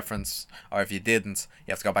that reference, or if you didn't,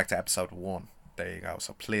 you have to go back to episode 1. There you go,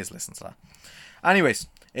 so please listen to that. Anyways,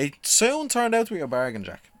 it soon turned out to be a bargain,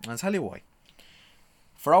 Jack. And I'll tell you why.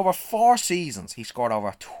 For over 4 seasons, he scored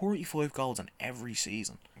over 35 goals in every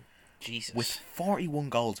season. Jesus. With 41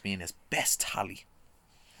 goals being his best tally.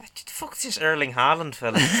 What the fuck's this Erling Haaland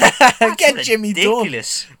fella? Get Jimmy Dunne.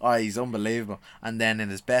 Oh, he's unbelievable. And then in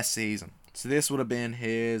his best season. So this would have been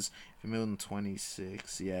his... If he moved in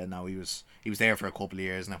 26... Yeah, no, he was there for a couple of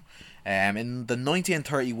years now. In the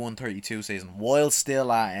 1931-32 season, while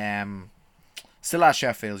still at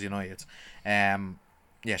Sheffield United...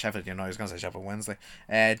 Sheffield United, I was going to say Sheffield Wednesday.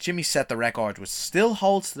 Jimmy set the record, which still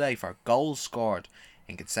holds today for goals scored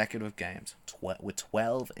in consecutive games, with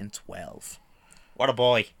 12 in 12. What a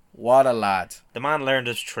boy. What a lad. The man learned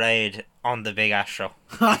his trade on the big Astro.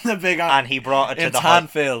 And he brought it to the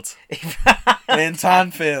Tanfield. In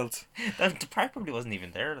Tanfield. The park probably wasn't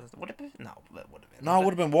even there. Would it be? No, it would have been. No, it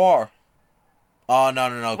would have been war. Oh,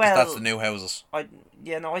 no, because that's the new houses. I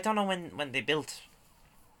don't know when they built.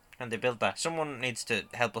 When they built that. Someone needs to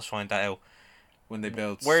help us find that out. When they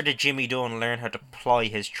built... Where did Jimmy Dunne learn how to ply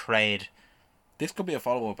his trade? This could be a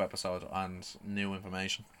follow-up episode and new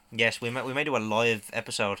information. Yes, we may do a live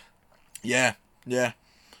episode. Yeah.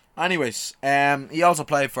 Anyways, he also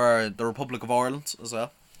played for the Republic of Ireland as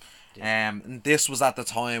well. Yeah. And this was at the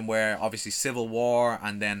time where obviously Civil War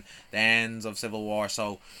and then the ends of Civil War.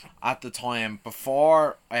 So at the time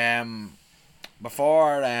before how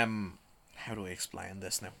do I explain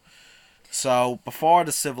this now? So before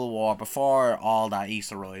the Civil War, before all that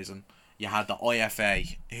Easter Rising, you had the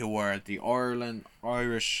IFA, who were the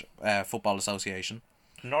Irish Football Association.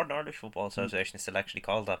 Northern Irish Football Association is still actually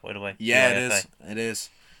called that, by the way. Yeah, it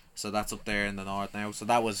is. So that's up there in the north now. So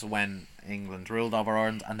that was when England ruled over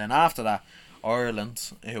Ireland. And then after that,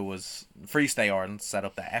 Ireland, who was Free State Ireland, set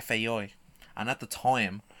up the FAI. And at the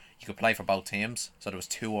time, you could play for both teams. So there was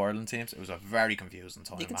 2 Ireland teams. It was a very confusing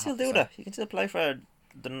time. You can still do that. You can still play for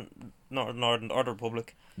the Northern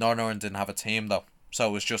Republic. Northern Ireland didn't have a team, though. So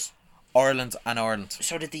it was just Ireland and Ireland.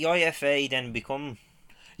 So did the IFA then become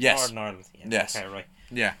Northern Ireland? Yeah. Yes. Okay, right.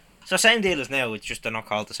 Yeah. So same deal as now, it's just they're not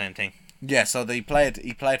called the same thing. Yeah, so he played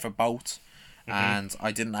for both, and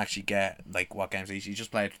I didn't actually get what games he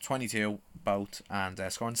just played 22 both and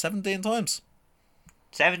scoring 17 times.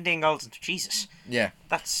 17 goals, Jesus. Yeah.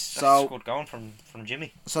 That's good going from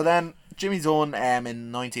Jimmy. So then Jimmy Dunne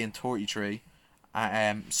in 1933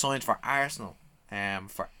 signed for Arsenal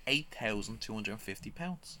for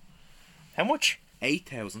 £8,250. How much?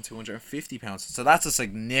 £8,250. So that's a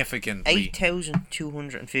significant...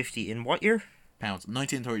 8,250 in what year? Pounds.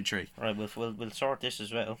 1933. Right, we'll sort this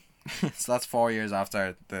as well. So that's 4 years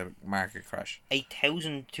after the market crash.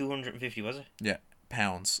 8,250, was it? Yeah,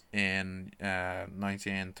 pounds in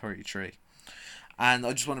 1933. And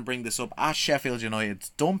I just want to bring this up. At Sheffield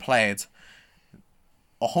United, Dunne played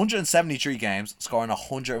 173 games, scoring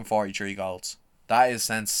 143 goals. That is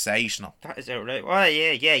sensational. That is outright. Well,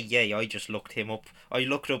 yeah. I just looked him up. I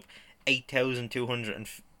looked up £8,250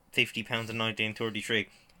 in 1933.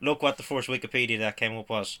 Look what the first Wikipedia that came up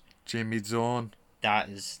was. Jimmy Dunne. That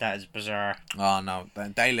is bizarre. Oh no,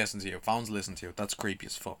 they listen to you. Phones listen to you. That's creepy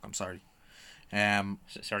as fuck. I'm sorry.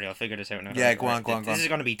 Sorry, I'll figure this out now. Yeah, go on. This is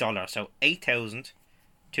going to be dollar. So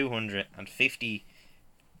 $8,250.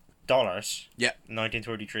 Yeah.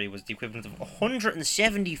 1933 was the equivalent of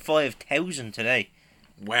 175,000 today.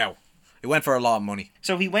 Wow. He went for a lot of money.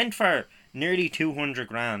 So he went for nearly 200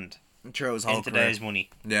 grand in today's money.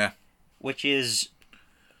 Yeah. Which is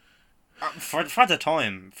for the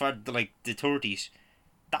time, for the 30s,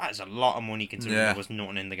 that is a lot of money considering there was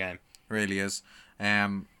nothing in the game. Really is.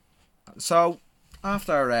 So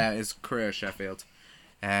after his career at Sheffield,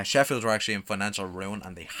 Sheffield were actually in financial ruin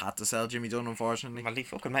and they had to sell Jimmy Dunne, unfortunately. Well, he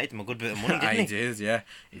fucking made them a good bit of money, didn't he? He did, yeah.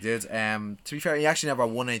 He did. To be fair, he actually never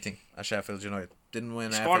won anything at Sheffield United. Didn't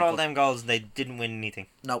win. Scored all them goals and they didn't win anything.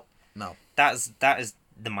 No. That is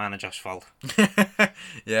the manager's fault.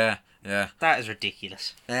 Yeah. That is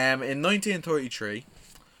ridiculous. In 1933,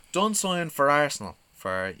 Dunne signed for Arsenal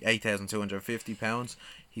for £8,250.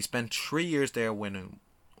 He spent 3 years there winning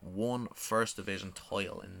one First Division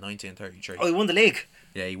title in 1933. Oh, he won the league?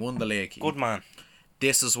 Yeah, he won the league. Good man.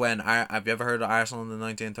 This is when... have you ever heard of Arsenal in the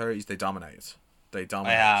 1930s? They dominated. I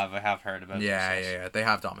have heard about it. Yeah, they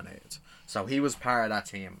have dominated. So he was part of that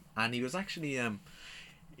team, and he was actually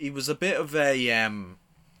he was a bit of a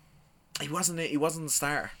he wasn't a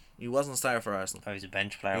starter. He wasn't a starter for Arsenal. Oh, he was a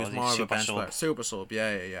bench player. He was more of a bench player, super sub.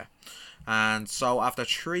 Yeah. And so after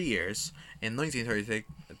 3 years in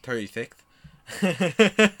 1936,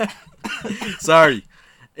 sorry,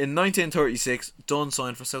 in 1936, Dunne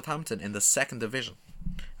signed for Southampton in the second division.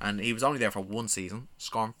 And he was only there for 1 season,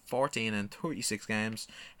 scoring 14 in 36 games,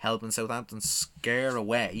 helping Southampton scare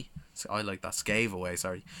away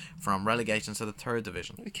from relegation to the third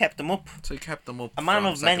division. He kept them up. So he kept them up. A man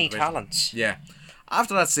of many talents. Yeah.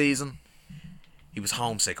 After that season, he was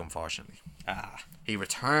homesick, unfortunately. He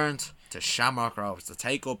returned to Shamrock Rovers to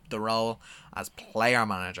take up the role as player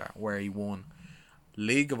manager, where he won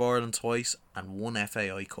League of Ireland twice and 1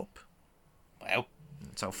 FAI Cup. Wow.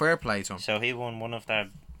 So fair play to him. So he won one of their...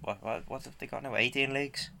 What have they got now? 18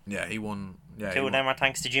 leagues? Yeah, he won. Yeah, 2 of them are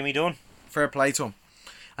thanks to Jimmy Dunne. Fair play to him.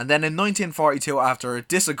 And then in 1942, after a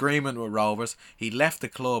disagreement with Rovers, he left the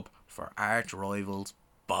club for arch rivals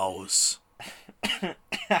Bows.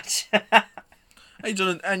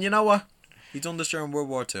 And you know what? He done this during World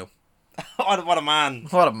War II. What a man.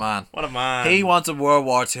 What a man. What a man. He wanted World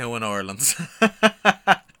War II in Ireland.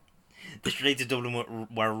 The streets of Dublin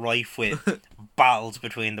were rife with battles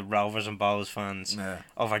between the Rovers and Bows fans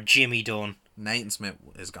over Jimmy Dunne. Nathan Smith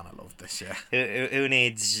is going to love this, yeah. Who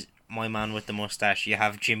needs my man with the moustache? You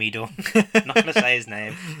have Jimmy Dunne. I'm not going to say his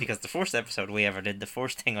name, because the first episode we ever did, the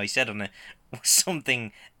first thing I said on it was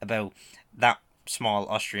something about that small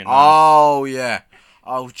Austrian man. Oh, yeah.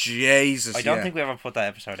 Oh, Jesus, I don't think we ever put that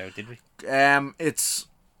episode out, did we? It's...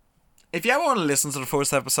 If you ever want to listen to the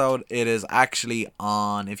first episode, it is actually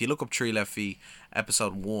on... If you look up Three Left Feet,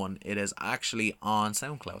 episode 1, it is actually on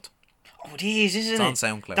SoundCloud. Oh, it is, isn't it? It's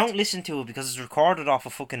on SoundCloud. Don't listen to it, because it's recorded off a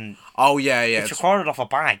fucking... Oh, yeah. It's recorded off a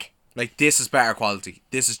bag. Like, this is better quality.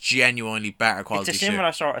 This is genuinely better quality. It's a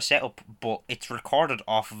similar sort of setup, but it's recorded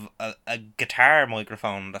off of a guitar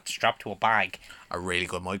microphone that's strapped to a bag. A really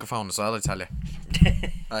good microphone as well, I tell you.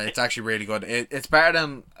 It's actually really good. It's better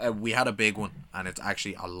than... we had a big one, and it's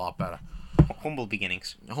actually a lot better. Humble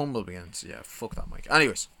beginnings. Yeah. Fuck that mic.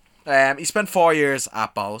 Anyways, he spent 4 years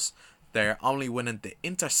at Bows. They're only winning the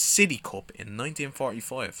Intercity Cup in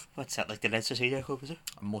 1945. What's that, like the Leicester City Cup, is it?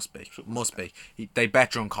 Must be. They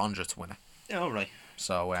bet Drumcondra to win it. Oh, right.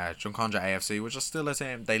 So, Drumcondra AFC, which is still a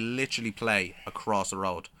team, they literally play across the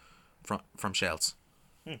road from Shells.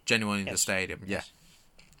 Genuinely in the stadium, yeah.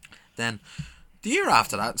 Then, the year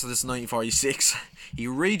after that, so this is 1946, he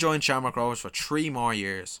rejoined Shamrock Rovers for 3 more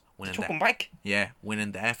years. Took him back? Yeah,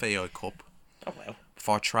 winning the FAI Cup. Oh, well.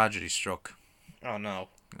 Before tragedy struck. Oh, no.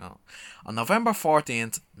 Oh. On November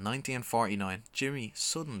 14th, 1949, Jimmy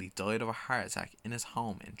suddenly died of a heart attack in his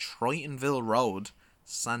home in Tritonville Road,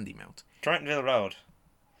 Sandymount. Tritonville Road?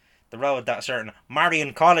 The road that certain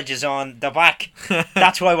Marion College is on the back.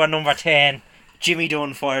 That's why we're number 10. Jimmy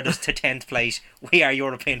Dunne fired us to 10th place. We are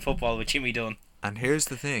European football with Jimmy Dunne. And here's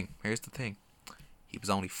the thing. He was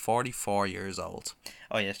only 44 years old.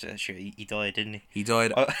 Oh, yes, sure. He died, didn't he? He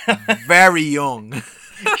died very young.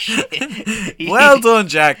 Well done,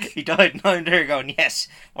 Jack. He died, now I'm there going, yes,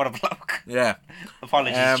 what a bloke. Yeah.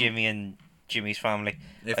 Apologies, Jimmy and Jimmy's family.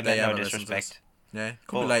 If I they meant ever no disrespect. Yeah,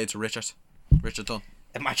 could be related to Richard Dunne.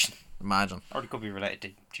 Imagine. Or it could be related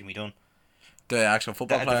to Jimmy Dunne. The actual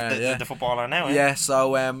football player, the footballer now, yeah.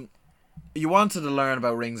 So, you wanted to learn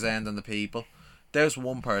about Ringsend and the people. There's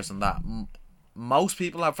one person that... most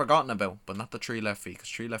people have forgotten about, but not the Three Left Feet, because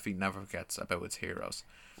Three Left Feet never forgets about its heroes.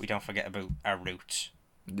 We don't forget about our roots.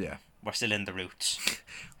 Yeah. We're still in the roots.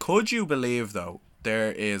 Could you believe, though,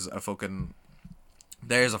 there's a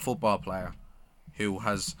football player who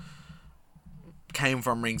has came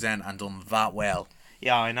from Ringsend and done that well?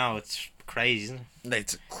 Yeah, I know, it's crazy, isn't it?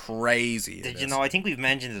 It's crazy. Did you know, I think we've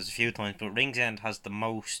mentioned this a few times, but Ringsend has the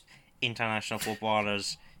most international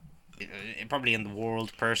footballers probably in the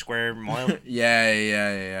world per square mile.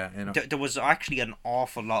 Yeah. You know. There was actually an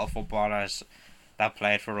awful lot of footballers that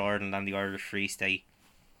played for Ireland and the Irish Free State.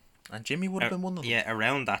 And Jimmy would have been one of them. Yeah,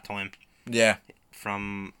 around that time. Yeah.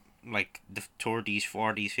 From like the 30s,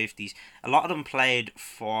 40s, 50s. A lot of them played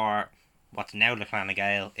for what's now the Clan of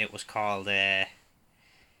Gael. It was called...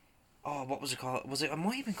 what was it called? It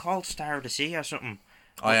might have been called Star of the Sea or something.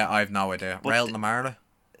 Oh, yeah, I have no idea. Rail Namarla?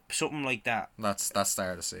 Something like that. That's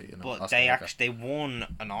Star of the Sea, you know. But they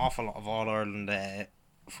won an awful lot of All-Ireland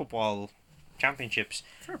football championships.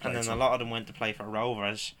 And then a lot of them went to play for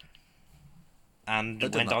Rovers. And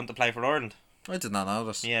went on to play for Ireland. I did not know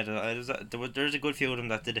this. Yeah, there's a good few of them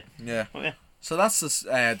that did it. Yeah. But yeah. So that's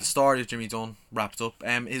the story of Jimmy Dunne wrapped up.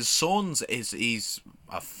 His son's he's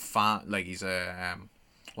a fan, like he's a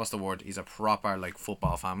what's the word? He's a proper like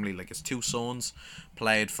football family. Like his two sons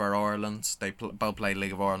played for Ireland. They both played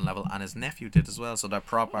League of Ireland level, and his nephew did as well. So they're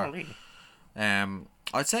proper. Oh, really?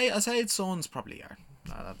 I'd say his sons probably are.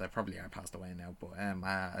 They probably are passed away now, but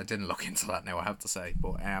I didn't look into that now. I have to say,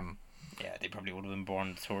 but yeah, they probably would have been born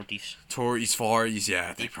in the 30s. 30s, 40s,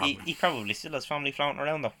 yeah. He probably still has family floating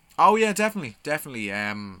around though. Oh yeah, definitely.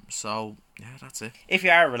 So yeah, that's it. If you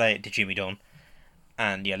are related to Jimmy Dunne,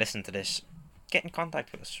 and you listen to this, get in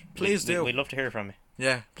contact with us. Please do. We'd love to hear from you.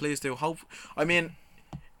 Yeah, please do.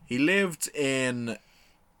 He lived in.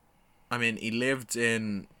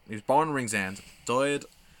 He was born in Ringsend, died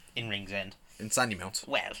in Ringsend, in Sandymount.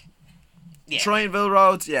 Well, yeah. Trianville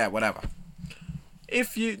Road, yeah, whatever.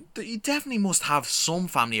 If you definitely must have some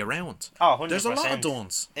family around. Oh, 100%. There's a lot of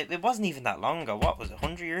Dunnes. It wasn't even that long ago. What was it?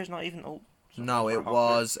 100 years? Not even. Oh. No, it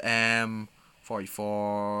was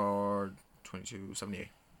 44, 22, 78.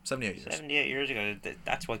 78 years. 78 years ago.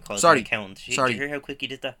 That's why Cole Sorry. Count. Did Sorry. you hear how quick he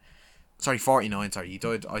did that? Sorry, 49. Sorry, he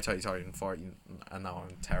died. I thought he died in 40. And now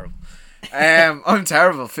I'm terrible. I'm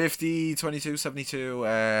terrible. 50, 22, 72,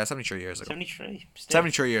 73 years ago. 73. Still.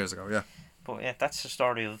 73 years ago, yeah. But yeah, that's the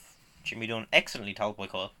story of Jimmy Dunne. Excellently told by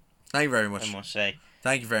Cole. Thank you very much. I must say.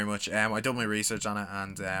 Thank you very much. I done my research on it,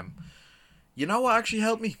 and you know what actually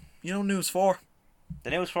helped me? You know News 4?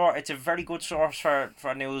 The News 4, it's a very good source for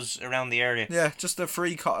news around the area. Yeah, just a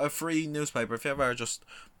free newspaper. If you're ever just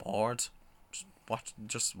bored,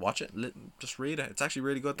 just watch it. Just read it. It's actually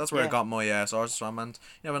really good. That's where I got my sources from, and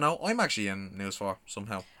you never know, I'm actually in News 4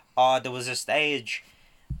 somehow. There was a stage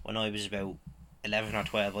when I was about 11 or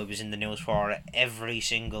 12. I was in the News 4 every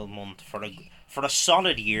single month for a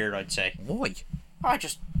solid year, I'd say. Why?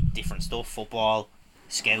 Just different stuff. Football,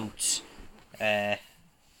 scouts,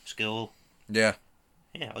 school. Yeah.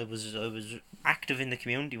 Yeah, I was active in the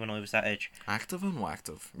community when I was that age. Active and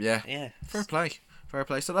active. Yeah. Yeah. Fair play.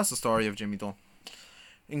 So that's the story of Jimmy Dunne.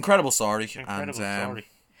 Incredible story. Incredible story.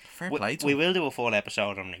 Fair play to we him. will do a full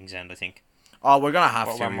episode on Ringsend, I think. Oh, we're gonna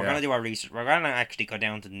have to. We're gonna do our research. We're gonna actually go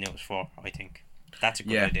down to the News 4. I think that's a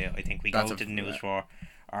good idea. I think we go to the News 4,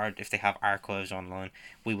 or if they have archives online,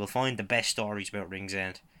 we will find the best stories about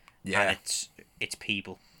Ringsend. Yeah. And it's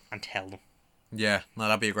people, and tell them. Yeah, no,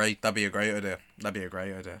 that'd be a great idea.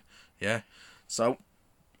 Yeah. So,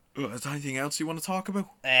 is there anything else you want to talk about?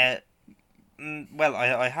 Well,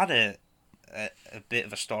 I had a bit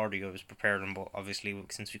of a story I was preparing, but obviously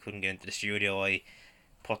since we couldn't get into the studio, I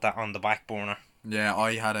put that on the back burner. Yeah,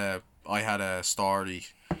 I had a story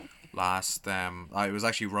last. I was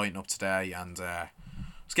actually writing up today, and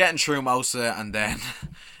was getting through most of it, and then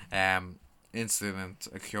incident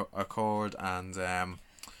occurred, and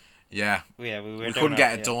we couldn't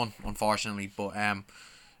get it done, unfortunately. But it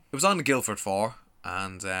was on the Guildford 4,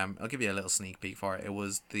 and I'll give you a little sneak peek for it. It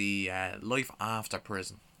was the life after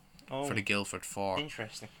prison for the Guildford 4.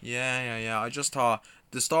 Interesting. Yeah. I just thought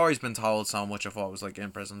the story's been told so much. I thought it was like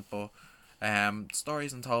in prison, but the story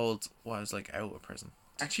isn't told what was like out of prison.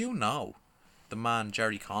 Actually, you know, the man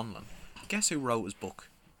Jerry Conlon. Guess who wrote his book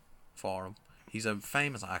for him? He's a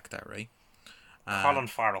famous actor, right? Colin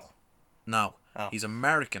Farrell. No. Oh. He's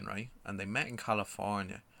American, right? And they met in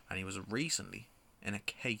California, and he was recently in a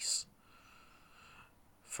case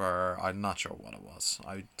for, I'm not sure what it was.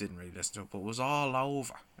 I didn't really listen to it, but it was all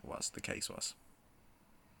over. The case was.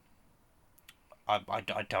 I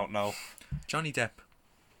don't know. Johnny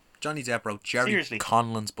Depp wrote Jerry Seriously?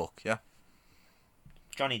 Conlon's book, yeah.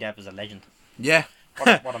 Johnny Depp is a legend. Yeah.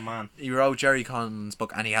 What a man. He wrote Jerry Conlon's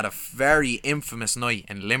book, and he had a very infamous night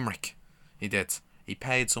in Limerick. He did. He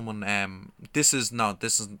paid someone. This is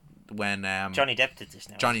when Johnny Depp did this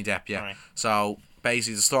now. Johnny Depp, yeah. Right. So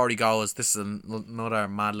basically, the story goes. This is another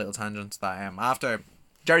mad little tangent that after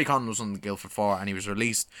Jerry Conlon was on the Guildford 4, and he was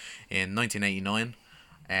released in 1989.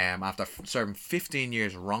 After serving 15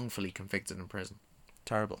 years wrongfully convicted in prison.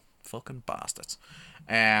 Terrible, fucking bastards.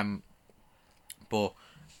 But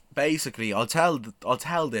basically, I'll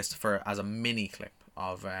tell this for as a mini clip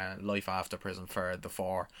of life after prison for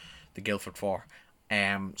the Guildford 4.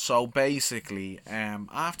 So basically,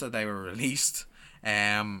 after they were released,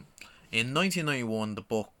 in 1991, the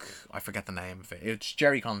book, I forget the name of it. It's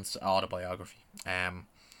Jerry Conlon's autobiography.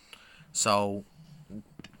 So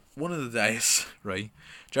one of the days, right,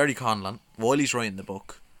 Jerry Conlon, while he's writing the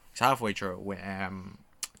book, he's halfway through it with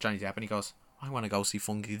Johnny Depp, and he goes, "I want to go see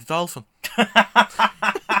Funky the Dolphin."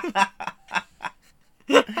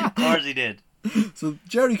 Of course he did. So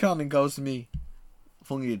Jerry Conlon goes to meet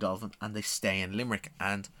Funky the Dolphin, and they stay in Limerick,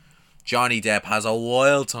 and Johnny Depp has a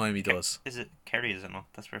wild time. He does. Is it Kerry? Is it not?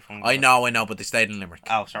 That's where Funky. I know, but they stayed in Limerick.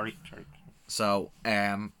 Oh, sorry. So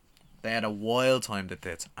They had a wild time, they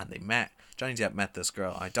did. And they met. Johnny Depp met this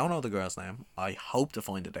girl. I don't know the girl's name. I hope to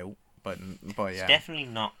find it out. But yeah. It's definitely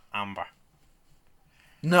not Amber.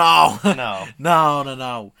 No! No.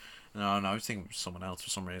 No. I was thinking of someone else for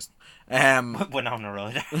some reason. Winona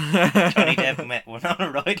Ryder. Johnny Depp met Winona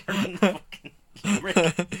Ryder in fucking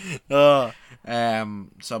Limerick.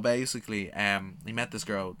 So basically, he met this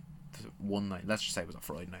girl one night. Let's just say it was a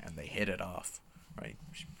Friday night, and they hit it off. Right,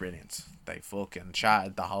 she's brilliant. They fucking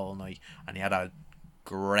chatted the whole night, and he had a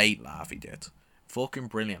great laugh. He did, fucking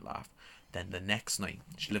brilliant laugh. Then the next night,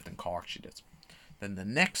 she lived in Cork. She did. Then the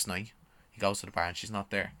next night, he goes to the bar and she's not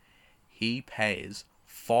there. He pays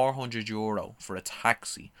 €400 for a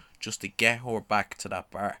taxi just to get her back to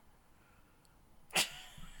that bar.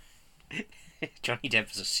 Johnny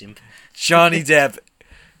Depp is a simp. Johnny Depp,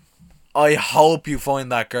 I hope you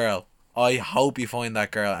find that girl. I hope you find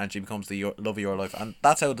that girl and she becomes the love of your life. And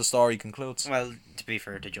that's how the story concludes. Well, to be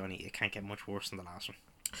fair to Johnny, it can't get much worse than the last one.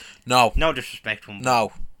 No. No disrespect to him.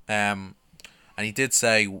 No. And he did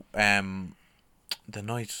say, the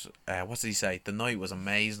night, what did he say? The night was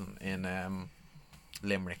amazing in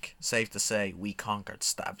Limerick. Safe to say, we conquered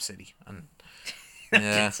Stab City. And He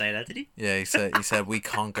didn't say that, did he? Yeah, he said we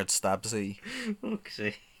conquered Stab City. Fuck's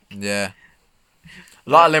sake. Yeah. A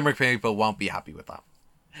lot of Limerick people won't be happy with that.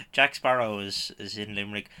 Jack Sparrow is in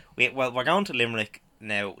Limerick. We're going to Limerick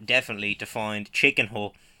now, definitely, to find Chicken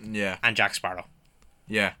Hut and Jack Sparrow.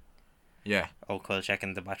 Yeah. Oh, cool,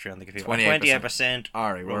 checking the battery on the computer. 28%.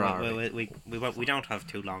 Alright, We don't have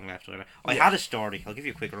too long left. I had a story. I'll give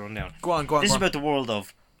you a quick rundown. Go on. This is about the world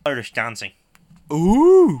of Irish dancing.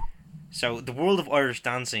 Ooh! So, the world of Irish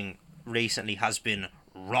dancing recently has been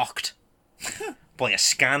rocked by a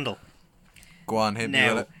scandal. Go on, hit me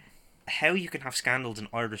with it. How you can have scandals in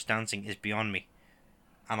Irish dancing is beyond me.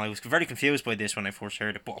 And I was very confused by this when I first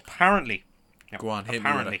heard it. But apparently... Go on, hit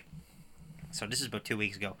me with it. So, this is about 2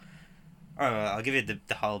 weeks ago. I'll give you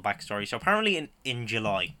the whole backstory. So, apparently in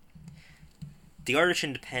July, the Irish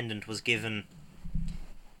Independent was given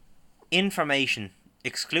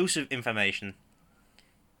exclusive information,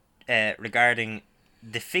 regarding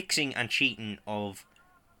the fixing and cheating of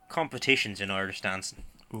competitions in Irish dancing.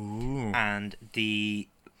 Ooh. And the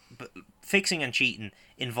fixing and cheating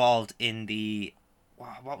involved in the...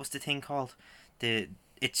 What was the thing called?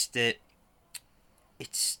 It's the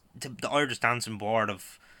Irish Dancing Board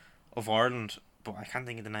of Ireland, but I can't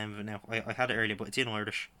think of the name of it now. I had it earlier, but it's in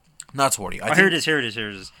Irish. Not to worry. Here it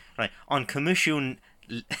is. Right. On Comisiún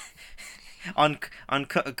on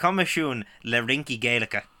Comisiún Le Rinky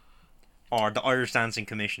Gaelica, or the Irish Dancing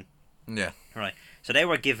Commission. Yeah. Right. So they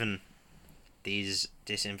were given this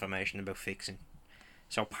information about fixing.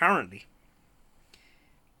 So apparently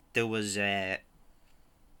there was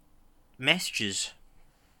messages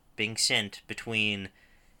being sent between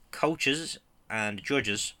coaches and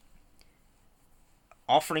judges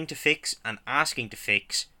offering to fix and asking to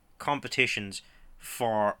fix competitions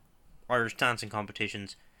for Irish dancing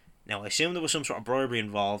competitions. Now, I assume there was some sort of bribery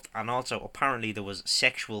involved, and also apparently there was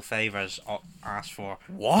sexual favours asked for.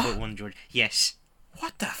 What? With one judge. Yes.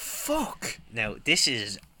 What the fuck? Now, this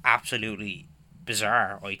is absolutely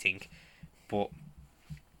bizarre, I think, but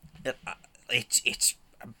it's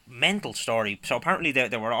a mental story. So apparently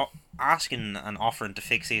they were asking and offering to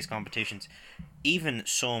fix these competitions, even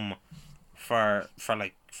some for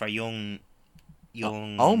young.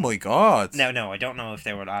 Oh my god! No, I don't know if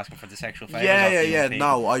they were asking for the sexual favours. Yeah.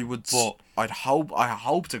 No, I would. But I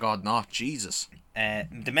hope to God not. Jesus.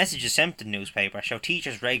 The messages sent to the newspaper show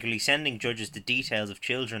teachers regularly sending judges the details of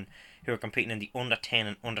children who are competing in the under 10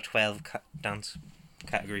 and under 12 dance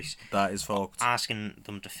categories. That is fucked. Asking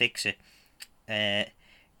them to fix it.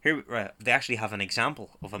 Here they actually have an example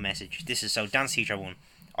of a message. This is so dance teacher 1.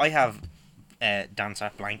 I have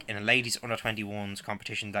dancer blank in a ladies under 21s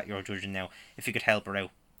competition that you're judging now. If you could help her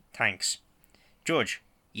out, thanks. Judge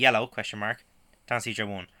yellow ? Dance teacher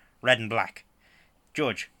 1 red and black.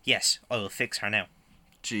 Judge, yes, I will fix her now.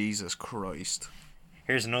 Jesus Christ.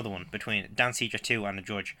 Here's another one between dance teacher 2 and a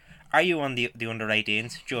judge. Are you on the under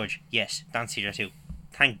 18s? Judge, yes, dance teacher 2.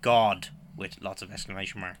 Thank God, with lots of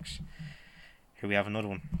exclamation marks. Here we have another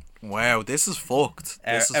one. Wow, this is fucked.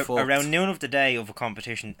 Around noon of the day of a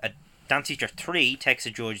competition, a dance teacher 3 texts a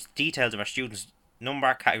judge details of our students'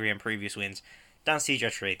 number, category and previous wins. Dance teacher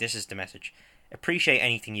 3, this is the message. Appreciate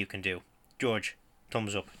anything you can do. Judge,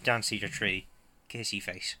 thumbs up. Dance teacher 3, kissy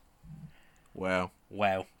face. Wow.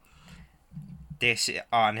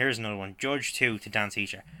 And here's another one. Judge 2 to dance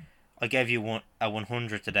teacher. I gave you a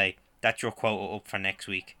 100 today. That's your quota up for next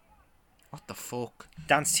week. What the fuck?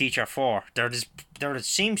 Dance teacher 4. There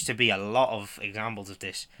seems to be a lot of examples of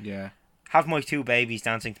this. Yeah. Have my 2 babies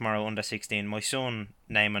dancing tomorrow under 16. My son,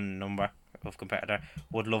 name and number of competitor,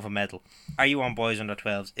 would love a medal. Are you on boys under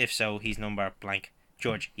 12s? If so, he's number blank.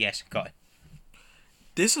 George, yes, got it.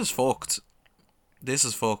 This is fucked.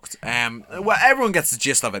 Well, everyone gets the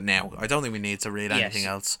gist of it now. I don't think we need to read anything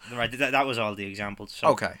else. Right, that was all the examples. So,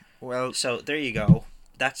 okay, well... So, there you go.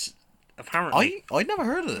 That's... Apparently... I'd never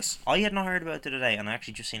heard of this. I had not heard about it today, and I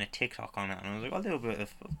actually just seen a TikTok on it, and I was like, I'll do a bit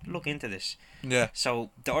of... look into this. Yeah.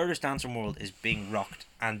 So, the Irish dancing world is being rocked,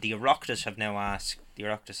 and the Oireachtas have now asked... The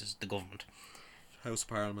Oireachtas is the government. House of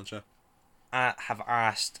Parliament, yeah. Have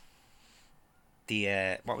asked...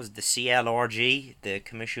 the CLRG, the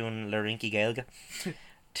Commission Larinki Gaelga,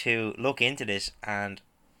 to look into this and,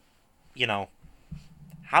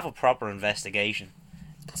 have a proper investigation.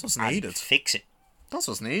 That's what's needed. Fix it. That's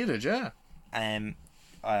what's needed, yeah. I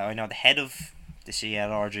know the head of the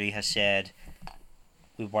CLRG has said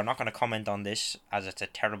we're not going to comment on this as it's a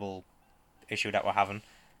terrible issue that we're having,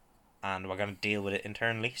 and we're going to deal with it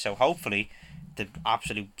internally. So hopefully, the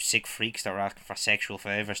absolute sick freaks that are asking for sexual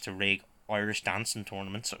favours to rig Irish dancing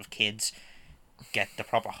tournaments of kids get the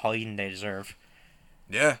proper hiding they deserve.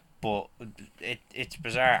 Yeah. But it's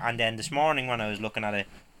bizarre. And then this morning when I was looking at it,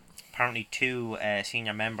 apparently 2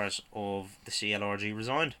 senior members of the CLRG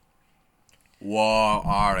resigned. Whoa,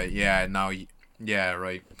 alright, yeah, no, yeah,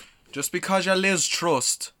 right. Just because you're Liz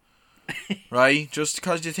Trust, right? Just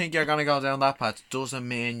because you think you're going to go down that path doesn't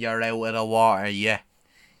mean you're out of the water, yeah.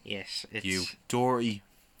 Yes, it's... You dirty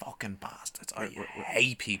fucking bastards. I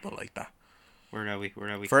hate people like that. Where are we?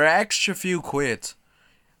 For an extra few quid,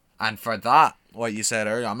 and for that, what you said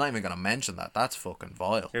earlier, I'm not even going to mention that. That's fucking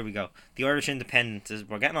vile. Here we go. The Irish Independent,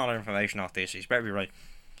 we're getting all our information off this, so you better be right,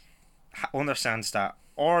 understands that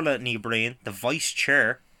Orla Ní the vice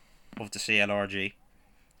chair of the CLRG,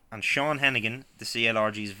 and Sean Hennigan, the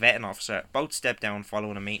CLRG's vetting officer, both stepped down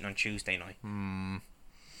following a meeting on Tuesday night.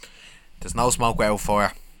 There's no smoke without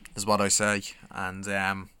fire, is what I say.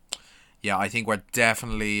 And, yeah, I think we're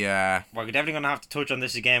definitely... We're definitely going to have to touch on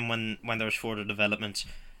this again when there's further developments.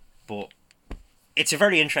 But it's a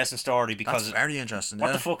very interesting story because... That's very interesting,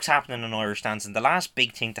 What the fuck's happening in Irish dancing? The last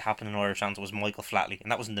big thing to happen in Irish dancing was Michael Flatley,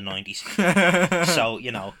 and that was in the 90s. So,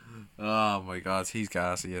 Oh my god, he's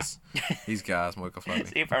gas, he is. He's gas, Michael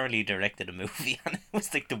Flatley. He apparently directed a movie, and it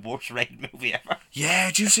was like the worst rated movie ever. Yeah,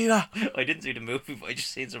 did you see that? I didn't see the movie, but I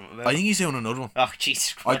just seen something about I think he's doing another one. Oh,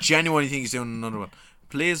 Jesus Christ. I genuinely think he's doing another one.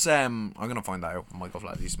 Please, I'm going to find that out. Michael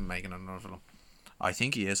Flatley's making another film. I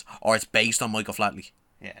think he is. Or it's based on Michael Flatley.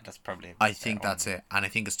 Yeah, that's probably... I think that's it. And I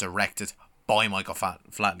think it's directed by Michael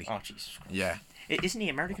Flatley. Oh, Jesus Christ. Yeah. Isn't he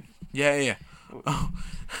American? Yeah.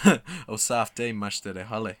 Oh, soft day, much to the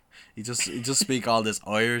holly. He just speak all this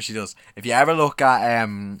Irish. He does. If you ever look at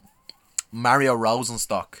Mario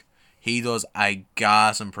Rosenstock, he does a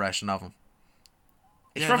gas impression of him.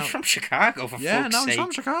 He's from Chicago, for fuck's sake. He's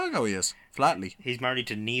from Chicago, he is. Flatley. He's married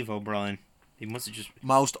to Niamh O'Brien. He must have just...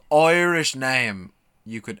 Most Irish name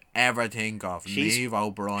you could ever think of. Niamh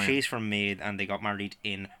O'Brien. She's from Meath, and they got married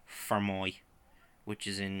in Fermoy, which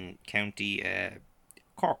is in County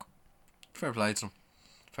Cork. Fair play to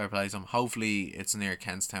them. Hopefully it's near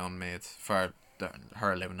Kentstown, Meath, for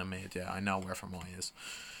her living in Meath. Yeah, I know where Fermoy is.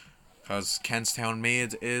 Because Kentstown,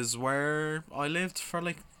 Meath is where I lived for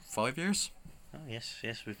like 5 years. Oh, yes,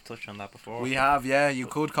 we've touched on that before. We have, yeah. You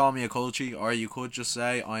could call me a culture, or you could just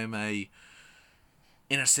say I'm a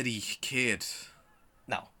inner city kid.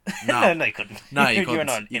 No, no, you couldn't. No, you couldn't. You're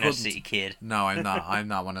not an inner city kid. No, I'm not. I'm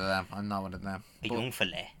not one of them. A young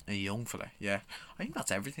fillet. A young fillet, yeah. I think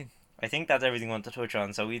that's everything. I think that's everything we want to touch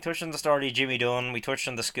on. So we touched on the story of Jimmy Dunne. We touched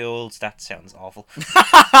on the schools. That sounds awful.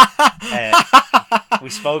 We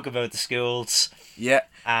spoke about the schools. Yeah.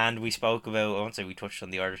 And we spoke about... I won't say we touched on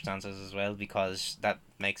the Irish dancers as well, because that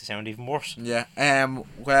makes it sound even worse. Yeah.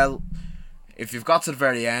 Well, if you've got to the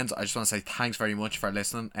very end, I just want to say thanks very much for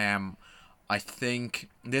listening. I think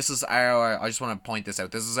this is I just want to point this out.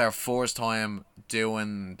 This is our first time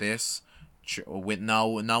doing this with no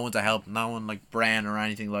one to help, no one like Bren or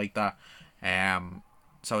anything like that.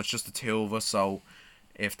 So it's just the two of us. So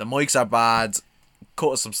if the mics are bad, cut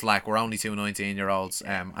us some slack. We're only 2 19-year-olds.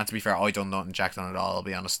 And to be fair, I done nothing jacked on it all, I'll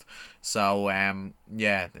be honest. So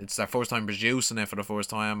yeah, it's our first time producing it for the first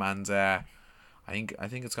time, and I think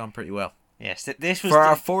it's gone pretty well. Yes, this was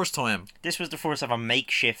our first time. This was the first of a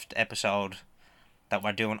makeshift episode that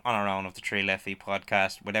we're doing on our own of the Three Left Feet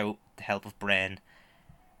podcast without the help of Bren.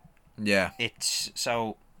 Yeah.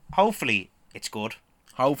 So hopefully it's good.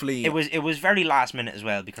 Hopefully it was very last minute as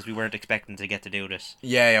well, because we weren't expecting to get to do this.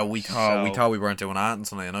 Yeah, we thought we weren't doing that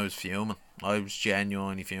tonight, and I was fuming. I was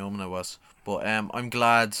genuinely fuming. I was, but I'm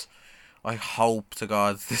glad I hope to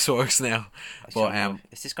God this works now. But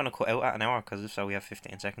is this going to cut out at an hour? Because if so, we have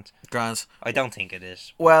 15 seconds. Grand. I don't think it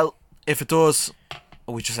is. Well, if it does,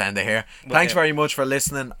 we just end it here. Thanks very much for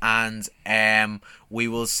listening, and we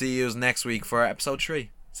will see you next week for episode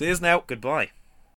 3. See you now. Goodbye.